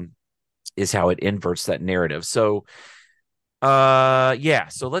 is how it inverts that narrative. So yeah,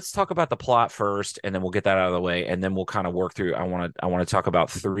 so let's talk about the plot first, and then we'll get that out of the way, and then we'll kind of work through. I want to talk about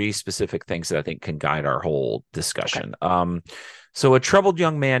three specific things that I think can guide our whole Okay. discussion. So a troubled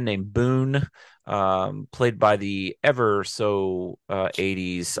young man named Boone, played by the ever so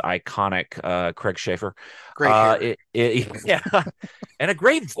 80s iconic Craig Schaefer. Great hair. Yeah, and a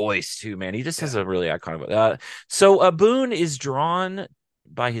great voice too, man. He just has Yeah. a really iconic. Boone is drawn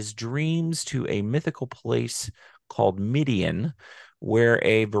by his dreams to a mythical place called Midian, where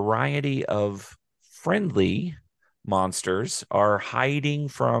a variety of friendly monsters are hiding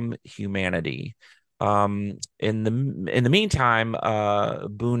from humanity. In the meantime,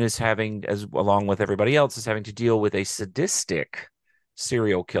 Boone is having, as along with everybody else, is having to deal with a sadistic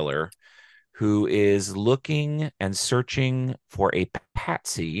serial killer who is looking and searching for a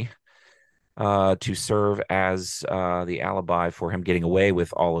patsy to serve as the alibi for him getting away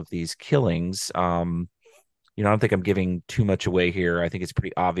with all of these killings. I don't think I'm giving too much away here. I think it's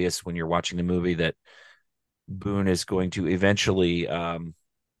pretty obvious when you're watching the movie that Boone is going to eventually, Mhm.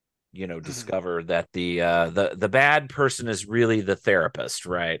 discover that the bad person is really the therapist,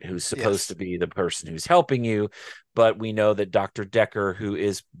 right? Who's supposed Yes. to be the person who's helping you. But we know that Dr. Decker, who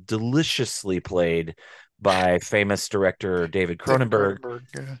is deliciously played by famous director David David Cronenberg,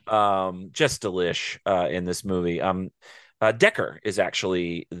 Cronenberg. Yeah. just delish in this movie. Decker is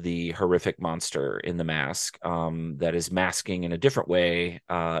actually the horrific monster in The Mask, that is masking in a different way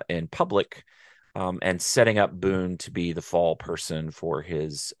in public, and setting up Boone to be the fall person for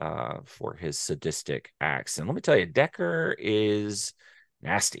his sadistic acts. And let me tell you, Decker is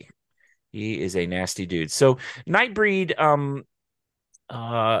nasty. He is a nasty dude. So Nightbreed,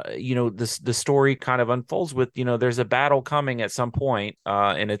 the story kind of unfolds with, there's a battle coming at some point,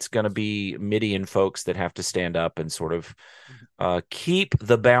 and it's going to be Midian folks that have to stand up and sort of keep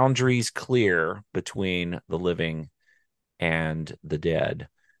the boundaries clear between the living and the dead,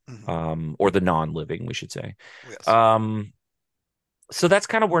 Mhm. or the non-living, we should say. Yes. um so that's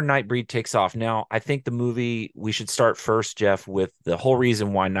kind of where Nightbreed takes off. Now, I think the movie, we should start first, Jeff, with the whole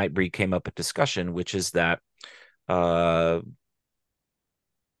reason why Nightbreed came up at discussion, which is that uh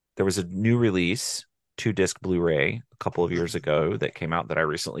there was a new release, 2 disc Blu-ray, a couple of years Mhm. ago that came out that I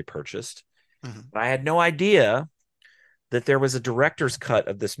recently purchased. Mhm. But I had no idea that there was a director's cut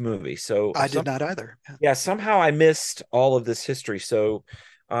of this movie. So I did not either. Yeah. yeah, somehow I missed all of this history. So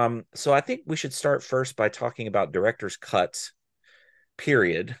I think we should start first by talking about director's cuts,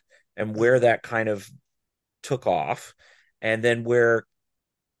 period, and where Mhm. that kind of took off, and then where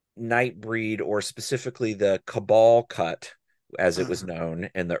Nightbreed, or specifically the Cabal cut, as it was Mhm. known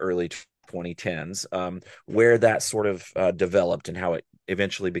in the early 2010s, where that sort of developed and how it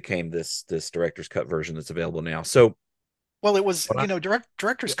eventually became this director's cut version that's available now. So, Well, it was, when I,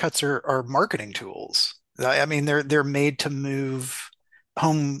 director's yeah. cuts are marketing tools. I mean, they're made to move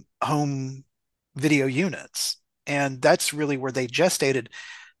home video units, and that's really where they gestated.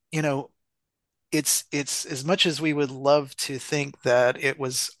 You know, it's as much as we would love to think that it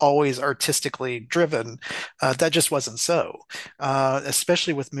was always artistically driven, that just wasn't so.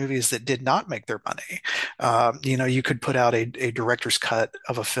 Especially with movies that did not make their money. You could put out a director's cut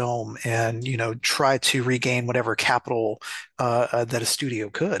of a film and try to regain whatever capital that a studio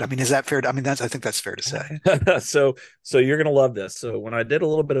could. I mean, is that fair? I mean, I think that's fair to say. so so you're gonna love this. So when I did a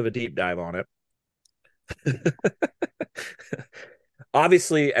little bit of a deep dive on it,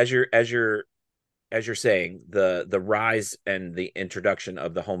 obviously, as you're saying, the rise and the introduction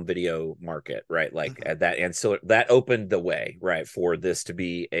of the home video market, right? Like Mhm. at that, and so that opened the way, right, for this to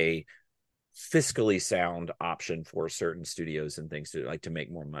be a fiscally sound option for certain studios and things to like to make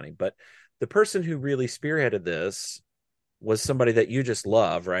more money. But the person who really spearheaded this was somebody that you just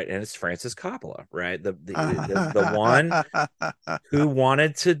love, right? And it's Francis Coppola, right? The one Uh, who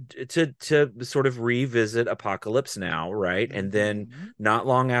wanted to sort of revisit Apocalypse Now, right? And then mhm. not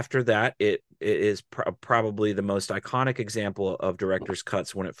long after that, it is probably the most iconic example of director's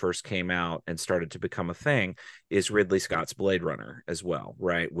cuts when it first came out and started to become a thing is Ridley Scott's Blade Runner as well,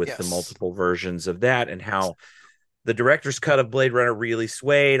 right? With the Yes. multiple versions of that and how the director's cut of Blade Runner really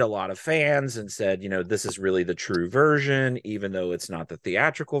swayed a lot of fans and said, this is really the true version, even though it's not the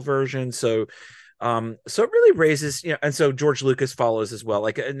theatrical version. So it really raises, and so George Lucas follows as well.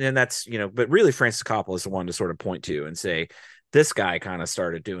 Like, and then that's, but really Francis Coppola is the one to sort of point to and say, this guy kind of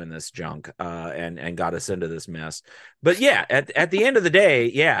started doing this junk, and got us into this mess. But yeah, at the end of the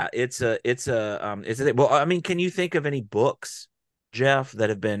day, yeah, well, I mean, can you think of any books, Jeff, that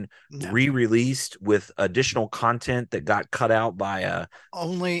have been No. re-released with additional content that got cut out by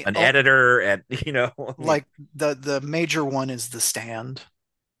Only an editor? And I mean, like the major one is The Stand.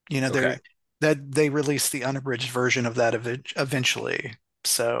 okay. They released the unabridged version of that eventually.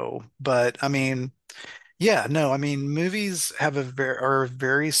 So, but I mean, yeah, no, I mean, movies have are a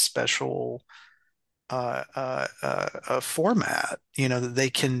very special format.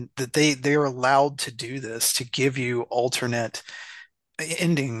 That they are allowed to do this to give you alternate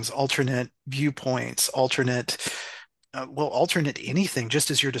endings, alternate viewpoints, alternate anything, just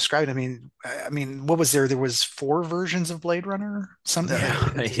as you're describing. I mean, what was there? There was four versions of Blade Runner.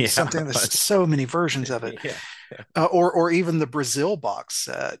 Yeah. Yeah. Something. There's so many versions of it, Yeah. or even the Brazil box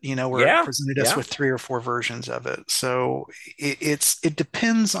set. Where it Yeah. presented us Yeah. with three or four versions of it. So it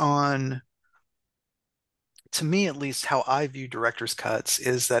depends on, to me at least, how I view director's cuts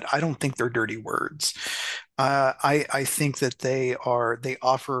is that I don't think they're dirty words. I think that they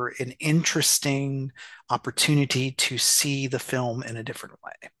offer an interesting opportunity to see the film in a different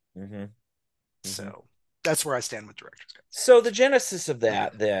way. Hmm. Hmm. So that's where I stand with director's cuts. So the genesis of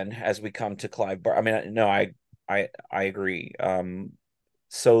that, then, as we come to Clive Bar, I mean, no, I agree.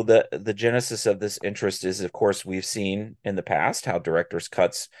 So the genesis of this interest is, of course, we've seen in the past how director's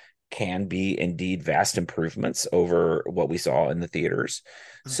cuts can be indeed vast improvements over what we saw in the theaters.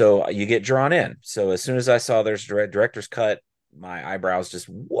 Mhm. So you get drawn in. So as soon as I saw there's director's cut, my eyebrows just,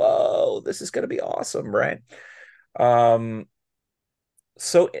 whoa, this is going to be awesome, right? Um,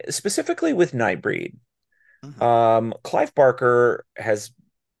 so specifically with Nightbreed, Mhm. Clive Barker has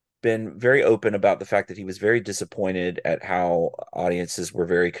been very open about the fact that he was very disappointed at how audiences were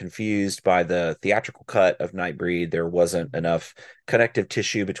very confused by the theatrical cut of Nightbreed. There wasn't enough connective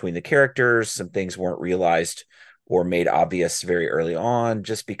tissue between the characters. Some things weren't realized or made obvious very early on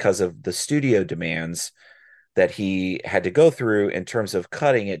just because of the studio demands that he had to go through in terms of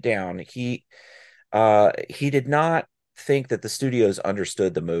cutting it down. He did not think that the studios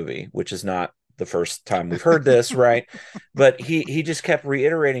understood the movie, which is not the first time we've heard this, right? But he just kept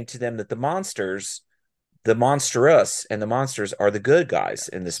reiterating to them that the monstrous and the monsters are the good guys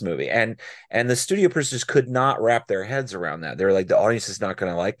in this Yes. movie. And the studio producers could not wrap their heads around that. They're like, the audience is not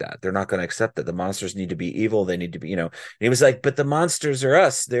going to like that. They're not going to accept that. The monsters need to be evil. They need to be. And he was like, but the monsters are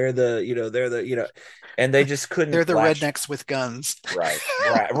us. They're the, and they just They're couldn't the latch. rednecks with guns. Right,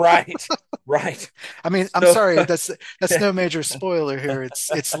 right, right, right. I mean, I'm So sorry, that's no major spoiler here.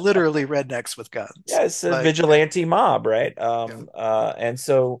 It's literally rednecks with guns. yeah, it's a Like, vigilante mob, right? yeah.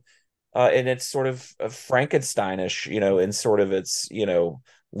 And it's sort of Frankensteinish, in sort of its,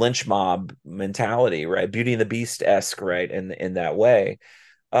 lynch mob mentality, right? Beauty and the Beast esque, right? In that way.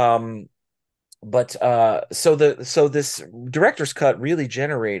 Um, but this director's cut really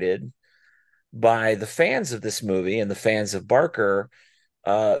generated by the fans of this movie and the fans of Barker,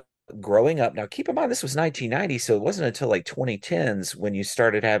 uh, growing up. Now, keep in mind this was 1990, so it wasn't until like 2010s when you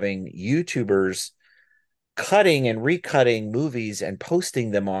started having YouTubers cutting and recutting movies and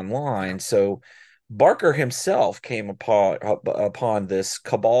posting them Yeah. online. So Barker himself came upon this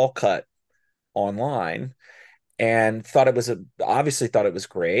cabal cut online and obviously thought it was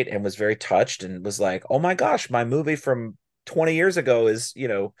great and was very touched and was like, "Oh my gosh, my movie from 20 years ago is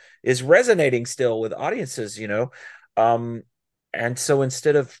resonating still with audiences." Um and so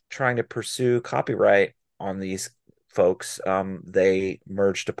instead of trying to pursue copyright on these folks, they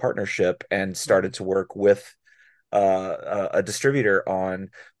merged a partnership and started Mhm. to work with a distributor on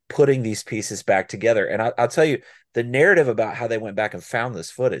putting these pieces back together. And I'll tell you the narrative about how they went back and found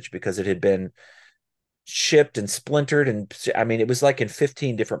this footage because it had been shipped and splintered, and I mean it was like in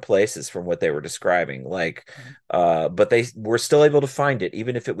 15 different places from what they were describing, like but they were still able to find it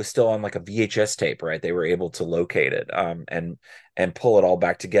even if it was still on like a VHS tape, right? They were able to locate it, and pull it all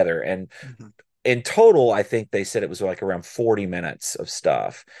back together. And Mhm. in total, I think they said it was like around 40 minutes of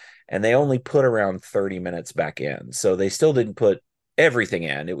stuff. and they only put around 30 minutes back in. So they still didn't put everything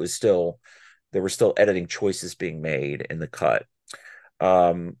in. It was still there were still editing choices being made in the cut.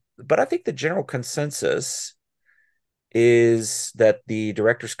 But I think the general consensus is that the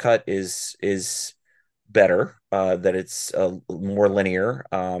director's cut is better, that it's more linear,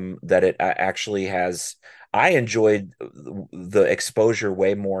 that it actually has. I enjoyed the exposure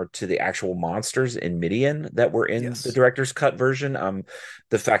way more to the actual monsters in Midian that were in the Yes. director's cut version.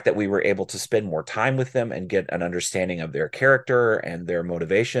 The fact that we were able to spend more time with them and get an understanding of their character and their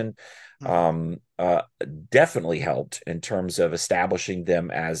motivation, Hmm. um, uh, definitely helped in terms of establishing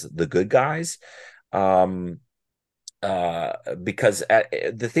them as the good guys. Um, because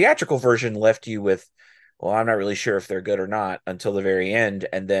the theatrical version left you with, well, I'm not really sure if they're good or not until the very end,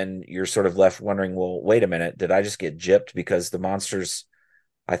 and then you're sort of left wondering, well, wait a minute, did I just get gypped because the monsters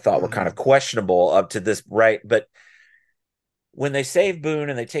I thought were kind of Hmm. questionable up to this, right? But when they save Boone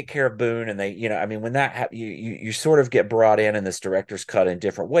and they take care of Boone and they, I mean, when that you sort of get brought in this director's cut in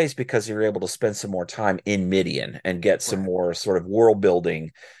different ways because you're able to spend some more time in Midian and get some Right. more sort of world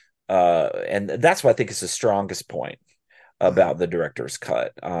building, and that's what I think is the strongest point Hmm. about the director's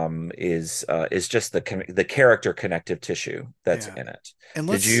cut, is just the character connective tissue that's Yeah. in it. And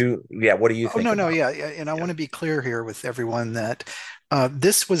Did let's you? Yeah. What do you Oh, think no, no, about yeah, yeah, and I it? want to be clear here with everyone that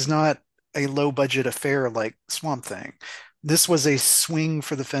this was not a low budget affair like Swamp Thing. This was a swing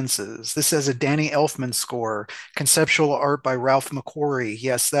for the fences. This has a Danny Elfman score, conceptual art by Ralph McQuarrie.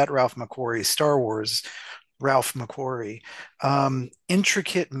 Yes, that Ralph McQuarrie, Star Wars Ralph McQuarrie.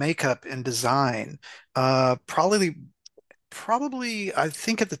 Intricate makeup and design. Probably, I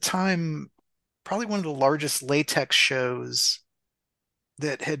think at the time, probably one of the largest latex shows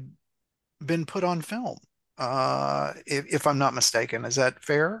that had been put on film. If I'm not mistaken, is that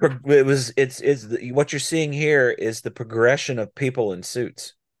fair? What you're seeing here is the progression of people in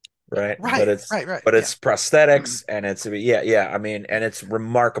suits, right? But Right, right, right. Yeah. it's prosthetics and it's, yeah, yeah. I mean, and it's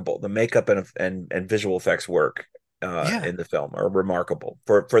remarkable. The makeup and visual effects work Yeah, in the film are remarkable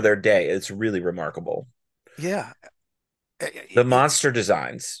for their day. It's really remarkable. yeah. The monster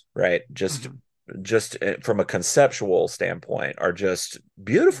designs, right? Mhm, Just from a conceptual standpoint are just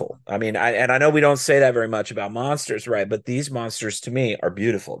beautiful. mhm, I mean, I know we don't say that very much about monsters, right? But these monsters to me are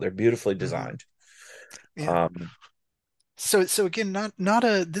beautiful. They're beautifully mhm. designed. Yeah. Um, So again, not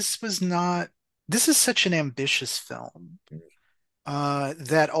a this was not this is such an ambitious film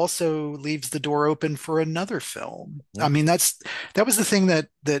that also leaves the door open for another film. I mean, that was the thing that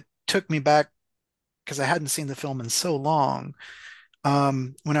took me back because I hadn't seen the film in so long.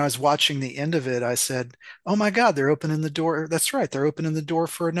 When I was watching the end of it, I said, "Oh my God, they're opening the door." That's right, they're opening the door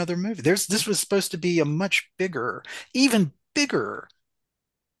for another movie. This was supposed to be a much bigger, even bigger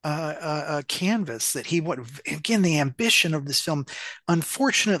canvas that he would. Again, the ambition of this film.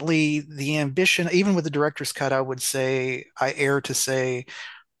 Unfortunately, the ambition, even with the director's cut, I would say, I err to say,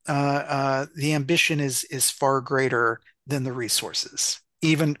 the ambition is far greater than the resources,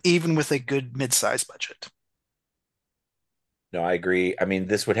 even with a good mid-size budget. no, I agree. I mean,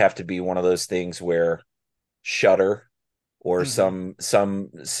 this would have to be one of those things where Shutter or Hmm. some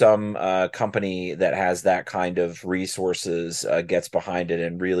company that has that kind of resources gets behind it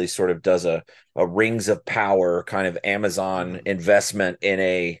and really sort of does a rings of power kind of Amazon Hmm. investment in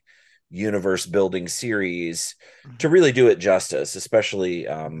a universe building series to Hmm. really do it justice, especially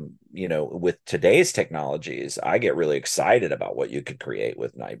with today's technologies. I get really excited about what you could create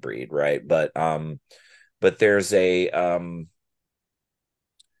with Nightbreed, right? But there's a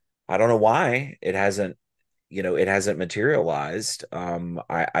I don't know why it hasn't materialized.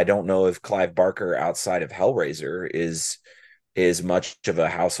 I don't know if Clive Barker outside of Hellraiser is much of a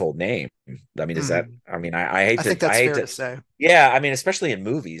household name. I mean, is that? Hmm. I mean, I hate I think I that's hate fair to. to say. Yeah, I mean, especially in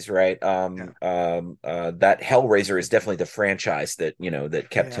movies, right? Yeah. That Hellraiser is definitely the franchise that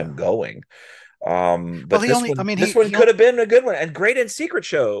kept Yeah. him going. Well, But he only, I mean, this one could have been a good one, and Great and Secret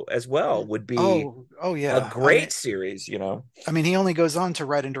Show as well would be oh a yeah. great series. I mean, he only goes on to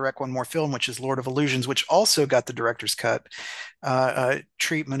write and direct one more film, which is Lord of Illusions, which also got the director's cut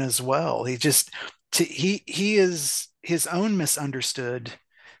treatment as well. He is his own misunderstood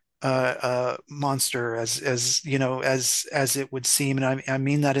monster, as you know, as it would seem, and I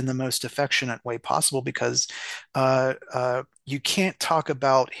mean that in the most affectionate way possible, because you can't talk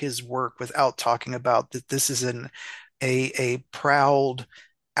about his work without talking about that this is a proud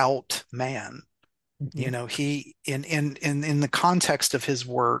out man. You Mhm. know, he in the context of his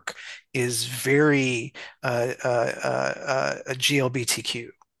work is very GLBTQ.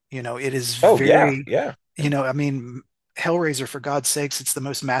 You know, it is Oh yeah, very, yeah, you yeah. know, I mean, Hellraiser, for God's sakes, it's the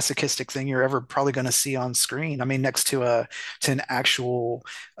most masochistic thing you're ever probably going to see on screen. I mean, next to a to an actual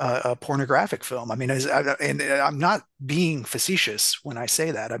a pornographic film. I mean, and I'm not being facetious when I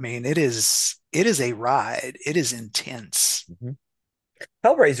say that. I mean, it is a ride. It is intense. Mhm.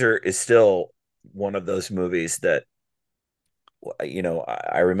 Hellraiser is still one of those movies that,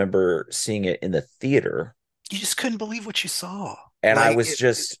 I remember seeing it in the theater, You just couldn't believe what you saw. and I Like was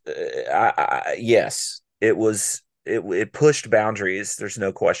just, yes, it pushed boundaries. There's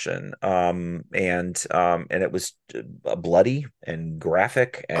no question. And it was bloody and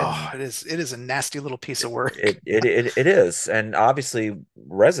graphic, oh, and it is a nasty little piece of work. it is, and obviously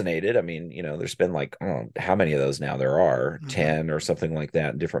resonated. I mean, there's been like, oh, how many of those now? There are Hmm. 10 or something like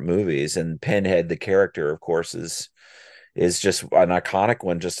that in different movies. And Pinhead, the character, of course, is just an iconic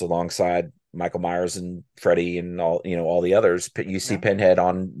one, just alongside Michael Myers and Freddy and all the others. You see Yeah. Pinhead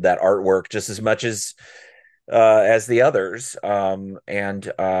on that artwork just as much as the others. And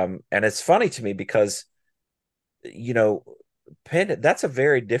it's funny to me because you know Pinhead, that's a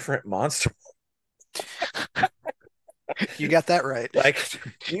very different monster. You got that right. Like,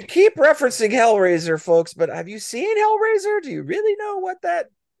 you keep referencing Hellraiser, folks, but have you seen Hellraiser? Do you really know what that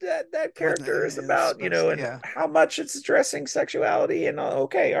What character is is about? supposed to, And yeah. how much it's addressing sexuality? And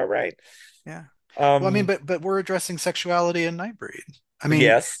okay, all right. Yeah. Well, I mean, Um, but we're addressing sexuality in Nightbreed. I mean,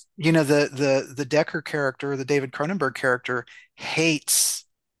 yes, the Decker character, the David Cronenberg character, hates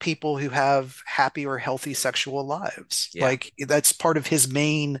people who have happy or healthy sexual lives. yeah, Like that's part of his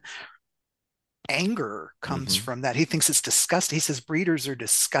main anger comes hmm, from that. He thinks it's disgusting. He says breeders are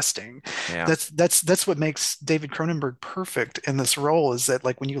disgusting. yeah, That's what makes David Cronenberg perfect in this role is that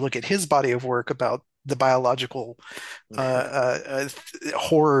like when you look at his body of work about the biological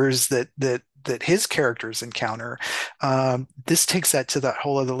horrors that his characters encounter. This takes that to that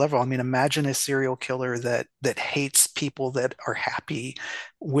whole other level. I mean, imagine a serial killer that hates people that are happy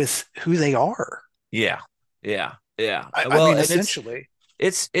with who they are. yeah, yeah, yeah. I Well, mean, and essentially.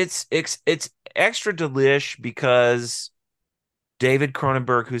 it's extra delish because David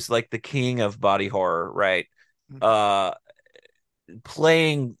Cronenberg, who's like the king of body horror, right? Uh,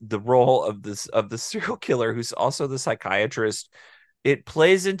 Playing the role of the serial killer, who's also the psychiatrist, it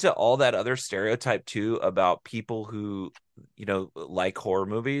plays into all that other stereotype too about people who like horror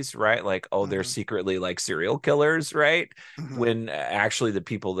movies, right? Like, oh, they're Mhm, secretly like serial killers, right? mhm, When actually the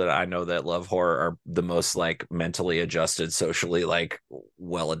people that I know that love horror are the most like mentally adjusted, socially like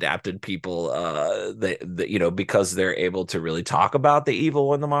well adapted people, because they're able to really talk about the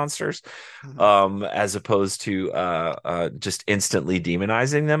evil and the monsters, mhm, as opposed to just instantly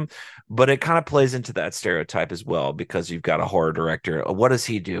demonizing them. But it kind of plays into that stereotype as well because you've got a horror director. What does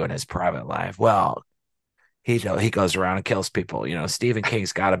he do in his private life? Well, he goes around and kills people. Stephen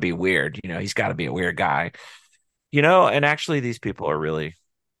King's got to be weird. He's got to be a weird guy. And actually, these people are really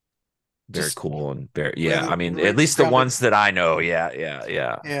very just cool and very, yeah. really, I mean, at really least the grounded. ones that I know, yeah, yeah,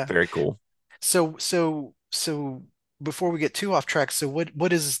 yeah, Yeah. very cool. So before we get too off track, so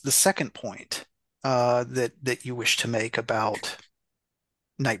what is the second point that you wish to make about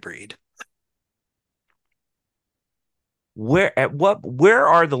Nightbreed? Where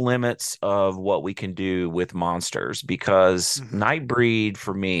are the limits of what we can do with monsters? Because Hmm. Nightbreed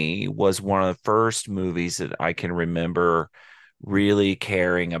for me was one of the first movies that I can remember Hmm. really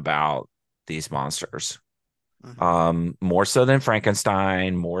caring about these monsters. Hmm. More so than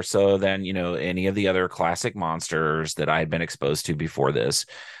Frankenstein, more so than, any of the other classic monsters that I had been exposed to before this.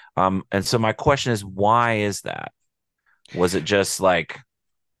 And so my question is, why is that? Was it just like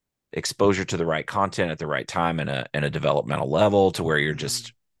exposure to the right content at the right time in a developmental level to where you're Hmm.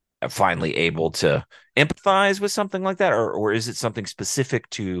 just finally able to empathize with something like that, or is it something specific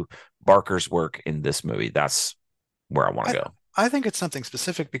to Barker's work in this movie? That's where I want to I go. I think it's something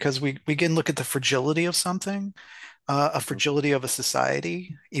specific because we can look at the fragility of something, a Mhm. fragility of a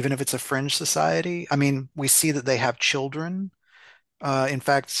society, even if it's a fringe society. I mean, we see that they have children. In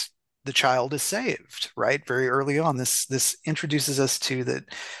fact, the child is saved, right? Very early on. This introduces us to that,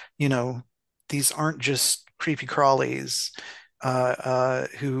 you know, these aren't just creepy crawlies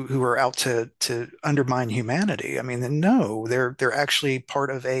who are out to undermine humanity. I mean, no, they're actually part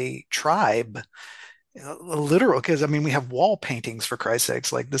of a tribe, a literal. Because I mean, we have wall paintings for Christ's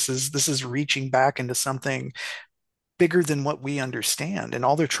sakes. Like this is reaching back into something bigger than what we understand, and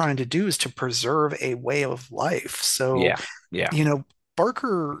all they're trying to do is to preserve a way of life. So, Yeah, yeah.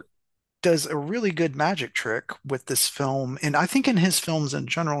 Barker does a really good magic trick with this film, and I think in his films in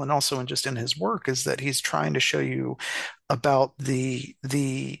general, and also in just in his work, is that he's trying to show you about the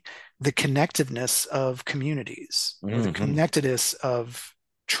connectiveness of communities, or the Hmm. connectedness of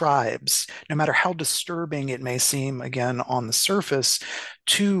tribes, no matter how disturbing it may seem, again, on the surface,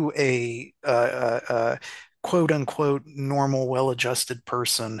 to a quote unquote normal, well-adjusted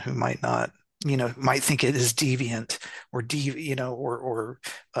person who might not, might think it is deviant or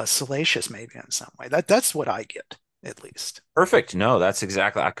salacious maybe in some way. That's what I get, at least. Perfect. No, that's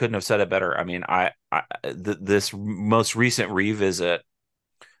exactly. I couldn't have said it better. I mean, this most recent revisit,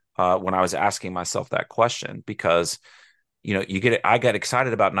 when I was asking myself that question, because I get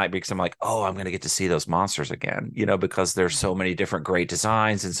excited about Nightbreed because I'm like, oh, I'm going to get to see those monsters again, because there's so Mhm. many different great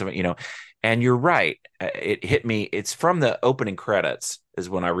designs and and you're right. It hit me. It's from the opening credits is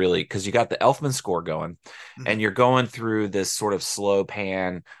when I really, because you got the Elfman score going and Mhm. you're going through this sort of slow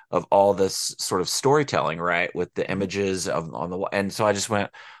pan of all this sort of storytelling, right? With the Mhm. images of on the, and so I just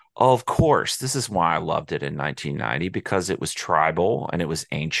went, oh, of course, this is why I loved it in 1990 because it was tribal and it was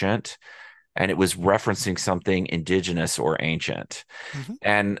ancient and it was referencing something indigenous or ancient. Mhm.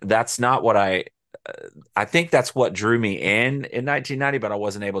 And that's not what I think that's what drew me in 1990, but I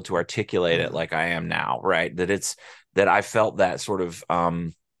wasn't able to articulate it Mhm. like I am now, right? That I felt that sort of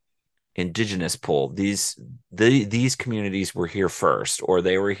indigenous pull. These communities were here first, or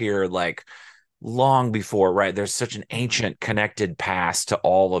they were here like long before, right? There's such an Mhm. ancient connected past to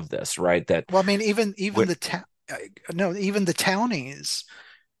all of this, right? Well, I mean, even Wi- the no, even the townies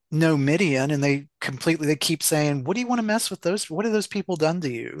know Midian, and they keep saying, "What do you want to mess with those? What have those people done to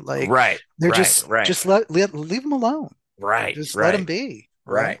you?" Like right, they're right, right, just leave them alone. right, Just let them right. be,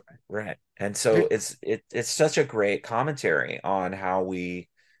 right? Right, right. And They're, so it's such a great commentary on how we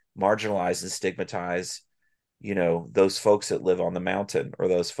marginalize and stigmatize, those folks that live on the mountain or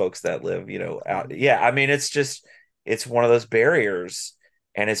those folks that live, out. Mhm. Yeah, I mean, it's one of those barriers,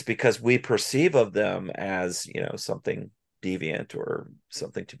 and it's because we perceive of them as, something deviant or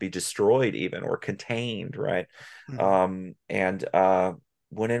something to be destroyed even or contained, right? Mhm. And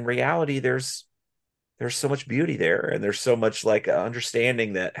when in reality there's so much beauty there and there's so much like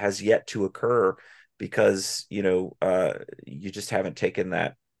understanding that has yet to occur because you just haven't taken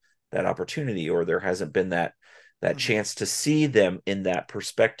that opportunity or there hasn't been that Mhm. chance to see them in that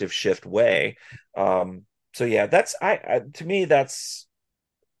perspective shift way. So yeah, that's I to me that's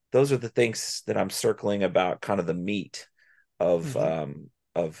those are the things that I'm circling about kind of the meat of Mhm. um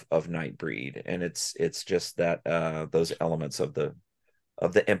of Nightbreed, and it's just that those elements of the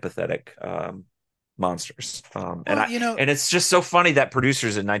empathetic monsters. Well, And it's just so funny that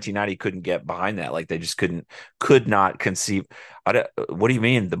producers in 1990 couldn't get behind that. Like they just could not conceive. What do you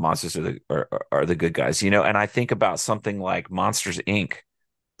mean the monsters are the good guys? And I think about something like Monsters Inc.,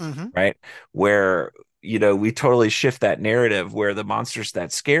 mhm. right? Where we totally shift that narrative where the monsters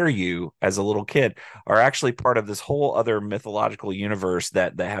that scare you as a little kid are actually part of this whole other mythological universe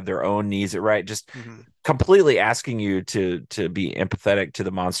that have their own needs, right? Just Mhm. completely asking you to be empathetic to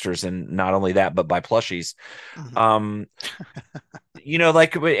the monsters, and not only that but by plushies. Mhm. um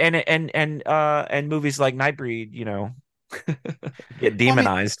like and movies like Nightbreed, get Well, I mean,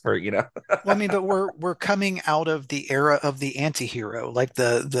 demonized for but we're coming out of the era of the anti-hero, like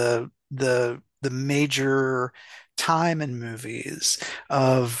the major time in movies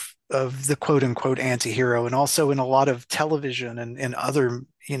of the quote unquote anti-hero, and also in a lot of television and other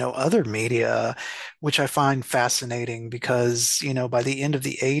other media, which I find fascinating because by the end of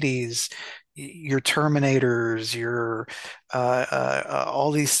the 80s, your Terminators, your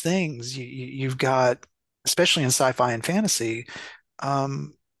all these things you've got, especially in sci-fi and fantasy.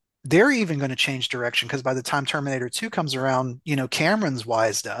 Um, they're even going to change direction because by the time Terminator 2 comes around, Cameron's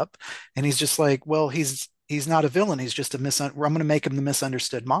wised up and he's just like, well, he's not a villain. He's just I'm going to make him the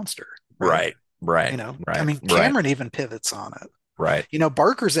misunderstood monster, right? right, right, I right, mean, right, Cameron even pivots on it. right.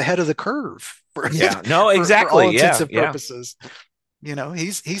 Barker's ahead of the curve for Yeah, no, for all exactly. intents Yeah, and yeah. purposes.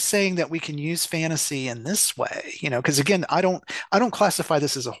 He's saying that we can use fantasy in this way, because again, I don't classify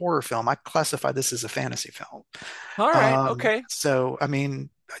this as a horror film. I classify this as a fantasy film. All right, okay. So I mean,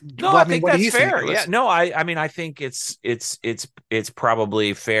 No, I think what do that's you think, fair. Yeah. Lewis? No, I mean I think it's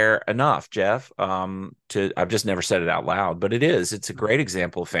probably fair enough, Jeff. To I've just never said it out loud, but it is. It's a great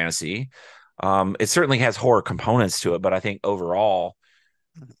example of fantasy. It certainly has horror components to it, but I think overall,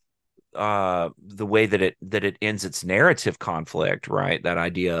 the way that it ends its narrative conflict, right? That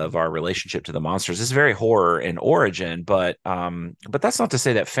idea of our relationship to the monsters is very horror in origin, but that's not to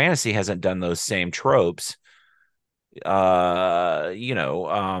say that fantasy hasn't done those same tropes. Uh, you know,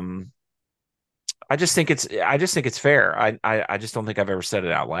 um, I just think it's fair. I just don't think I've ever said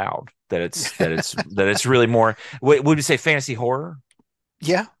it out loud that it's really more. Would you say fantasy horror?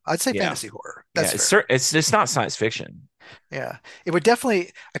 Yeah, I'd say Yeah, fantasy horror. yeah. That's It's fair. it's not science fiction. Yeah, it would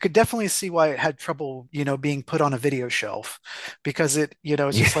definitely, I could definitely see why it had trouble, being put on a video shelf because it's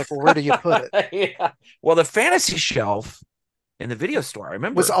Yeah. just like, well, where do you put it? Yeah. Well, the fantasy shelf in the video W- store, I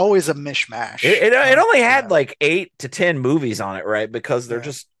Was remember always a it, mishmash. it, it only had Yeah, like 8 to 10 movies on it, right? Because they're yeah,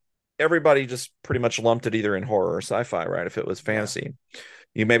 just everybody just pretty much lumped it either in horror or sci-fi, right? If it was yeah. fantasy,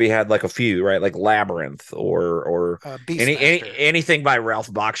 you maybe had like a few, right? Like Labyrinth or Beastmaster, anything by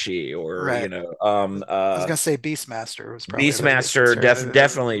Ralph Bakshi or right. I was gonna say Beastmaster was probably a better Beastmaster, answer.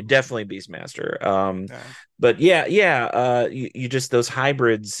 definitely Beastmaster. Yeah. But yeah, you just those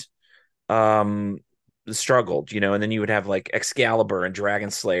hybrids um struggled, and then you would have like Excalibur and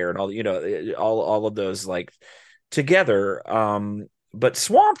Dragon Slayer and all, all of those like together. But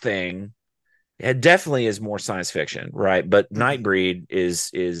Swamp Thing it definitely is more science fiction, right? But Hmm. Nightbreed is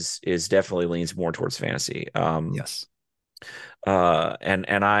definitely leans more towards fantasy. Yes.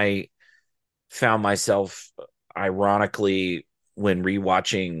 And I found myself ironically when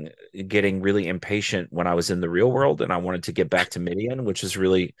rewatching getting really impatient when I was in the real world and I wanted to get back to Midian, which is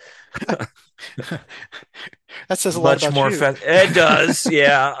really That says a lot much about more you. it does,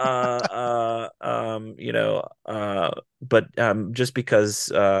 yeah. But just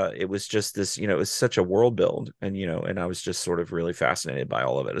because it was just this, it was such a world build, and I was just sort of really fascinated by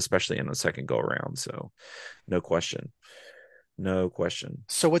all of it, especially in the second go around. So no question, no question.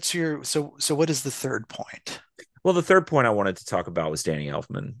 So what is the third point? Well, the third point I wanted to talk about was Danny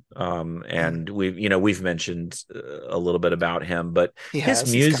Elfman. Mm, And we've mentioned a little bit about him, but his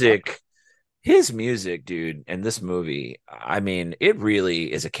he's come up. music, his music, dude, and this movie, I mean, it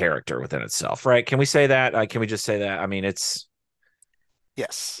really is a character within itself, right? Can we say that? Can we just say that? I mean,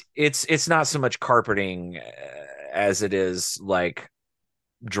 Yes. it's not so much carpeting as it is like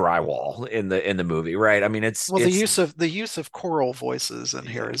drywall in the movie, right? I mean, Well, the use of choral voices in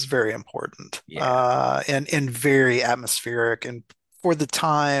here yeah, is very important, yeah. and very atmospheric. And for the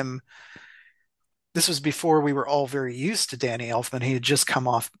time, this was before we were all very used to Danny Elfman. He had just come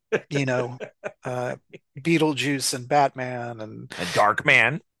off, you know, uh, Beetlejuice and Batman A dark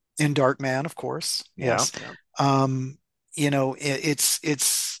man. and Darkman, of course. Yeah, Yes. yeah.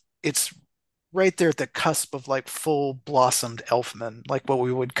 It's right there at the cusp of like full blossomed Elfman, like what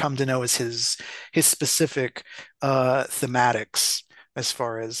we would come to know as his specific thematics as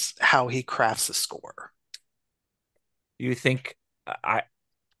far as how he crafts a score. You think I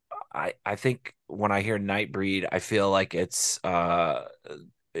I think when I hear Nightbreed, I feel like it's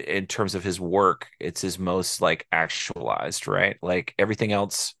in terms of his work, it's his most like actualized, right? Like everything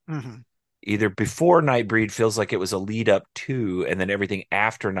else Hmm. either before Nightbreed feels like it was a lead up to, and then everything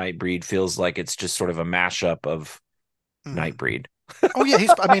after Nightbreed feels like it's just sort of a mashup of Hmm. Nightbreed. Oh yeah,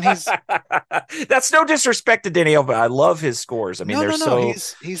 I mean, he's That's no disrespect to Daniel, but I love his scores. I mean, no, they're no, no.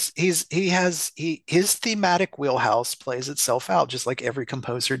 so His thematic wheelhouse plays itself out just like every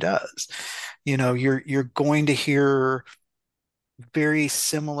composer does. You're going to hear very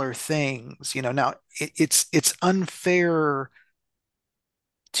similar things. Now it's unfair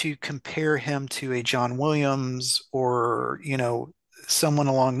to compare him to a John Williams or, someone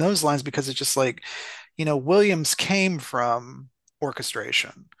along those lines because it's just like, Williams came from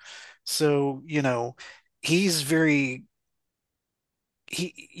orchestration. So, he's very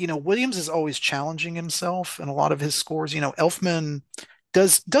Williams is always challenging himself in a lot of his scores. Elfman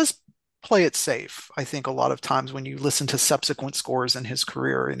does play it safe, I think, a lot of times when you listen to subsequent scores in his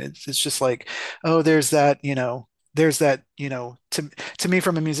career, and it's just like, oh, to me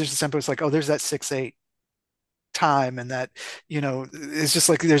from a musician's standpoint, it's like, oh, there's that 6/8 time, and that, it's just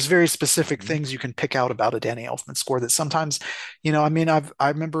like there's very specific Mhm. things you can pick out about a Danny Elfman score that sometimes, I mean, I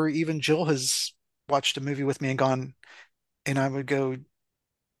remember even Jill has watched a movie with me and gone, and I would go,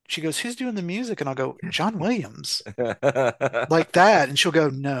 she goes, "Who's doing the music?" And I'll go, "John Williams." Like that. And she'll go,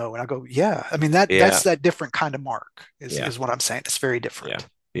 "No." And I'll go, "Yeah." I mean, that's Yeah, that different kind of mark is yeah, is what I'm saying. It's very yeah, different.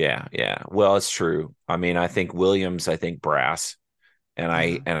 yeah. Well, it's true. I mean, I think Williams, I think brass, and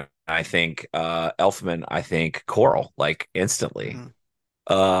I Hmm. and I think Elfman, I think choral, like instantly. Hmm.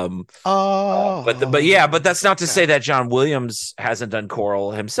 Um, but yeah, but Oh, that's not to say yeah. that John Williams hasn't done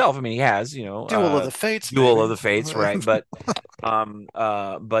choral himself. I mean, he has, Duel of the Fates, Duel of baby. the Fates, right? But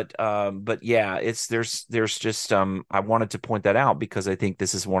yeah, it's there's just I wanted to point that out because I think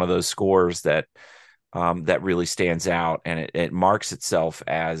this is one of those scores that really stands out, and it marks itself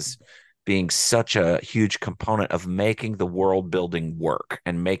as being such a huge component of making the world building work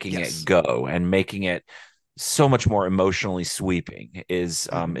and making it Yes. go and making it so much more emotionally sweeping is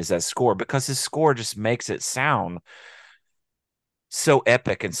Hmm. that score because his score just makes it sound so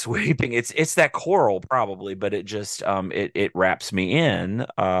epic and sweeping. It's that choral probably, but it just it wraps me in.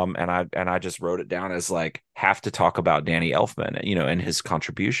 And I just wrote it down as like have to talk about Danny Elfman, and his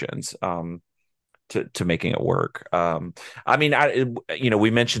contributions to making it work. I mean,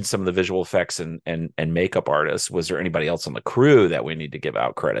 we mentioned some of the visual effects and makeup artists. Was there anybody else on the crew that we need to give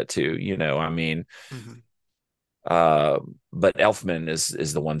out credit to? I mean, Mhm. uh, but Elfman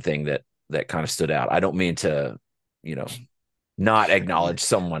is the one thing that kind of stood out. I don't mean to, you know, not Yeah. acknowledge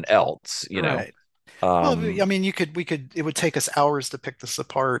someone else. Right. Well, I Um, mean, it would take us hours to pick this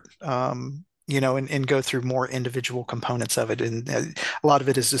apart, and go through more individual components of it. And a lot of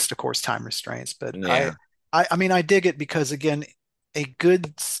it is just, of course, time restraints. But yeah. I mean, I dig it because, again, a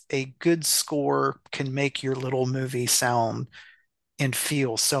good score can make your little movie sound and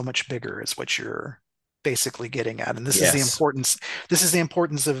feel so much bigger is what you're basically getting at. And Yes. this is the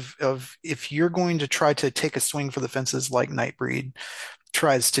importance of if you're going to try to take a swing for the fences like Nightbreed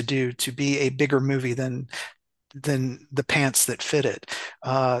tries to do to be a bigger movie than the pants that fit it.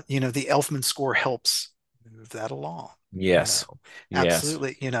 The Elfman score helps move that along. You Yes. know, Yes.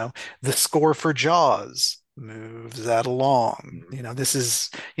 absolutely. The score for Jaws moves that along. Mhm. This is,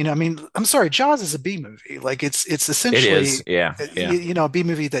 I mean, I'm sorry, Jaws is a B movie. Like it's It essentially, is. Yeah. Yeah. a B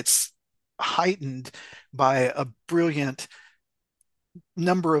movie that's heightened by a brilliant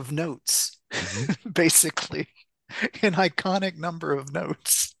number of notes, Mhm. basically, an iconic number of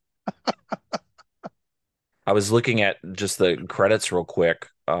notes. I was looking at just the credits real quick,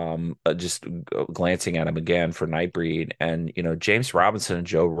 just glancing at them again for Nightbreed, and James Robinson and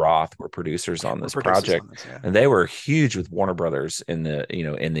Joe Roth were producers on We're this producers project, on this, yeah. and they were huge with Warner Brothers in the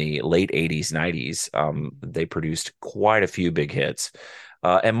late '80s, '90s. They produced quite a few big hits,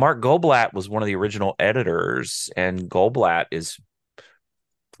 and Mark Goldblatt was one of the original editors, and Goldblatt is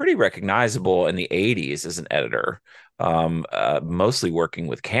pretty recognizable in the '80s as an editor, mostly working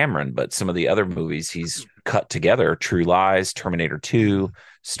with Cameron, but some of the other movies he's cut together: True Lies, Terminator 2, Mhm.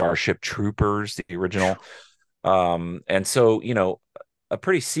 Starship Troopers, the original. And so, a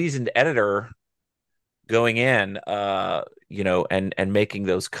pretty seasoned editor going in, and making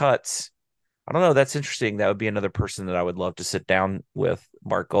those cuts. I don't know. That's interesting. That would be another person that I would love to sit down with,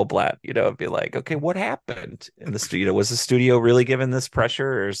 Mark Goldblatt. And be like, okay, what happened in the studio? Was the studio really given this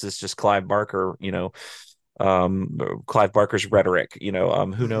pressure, or is this just Clive Barker? Clive Barker's rhetoric. Who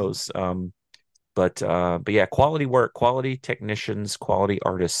Mhm. knows? But yeah, quality work, quality technicians, quality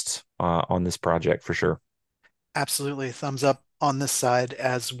artists on this project for sure. Absolutely. Thumbs up on this side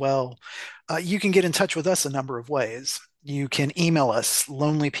as well. You can get in touch with us a number of ways. You can email us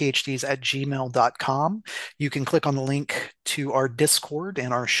lonelyphds@gmail.com. You can click on the link to our Discord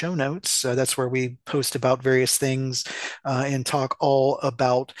and our show notes. That's where we post about various things and talk all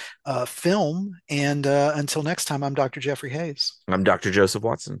about film. And until next time, I'm Dr. Jeffrey Hayes. I'm Dr. Joseph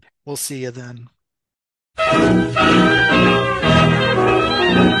Watson. We'll see you then.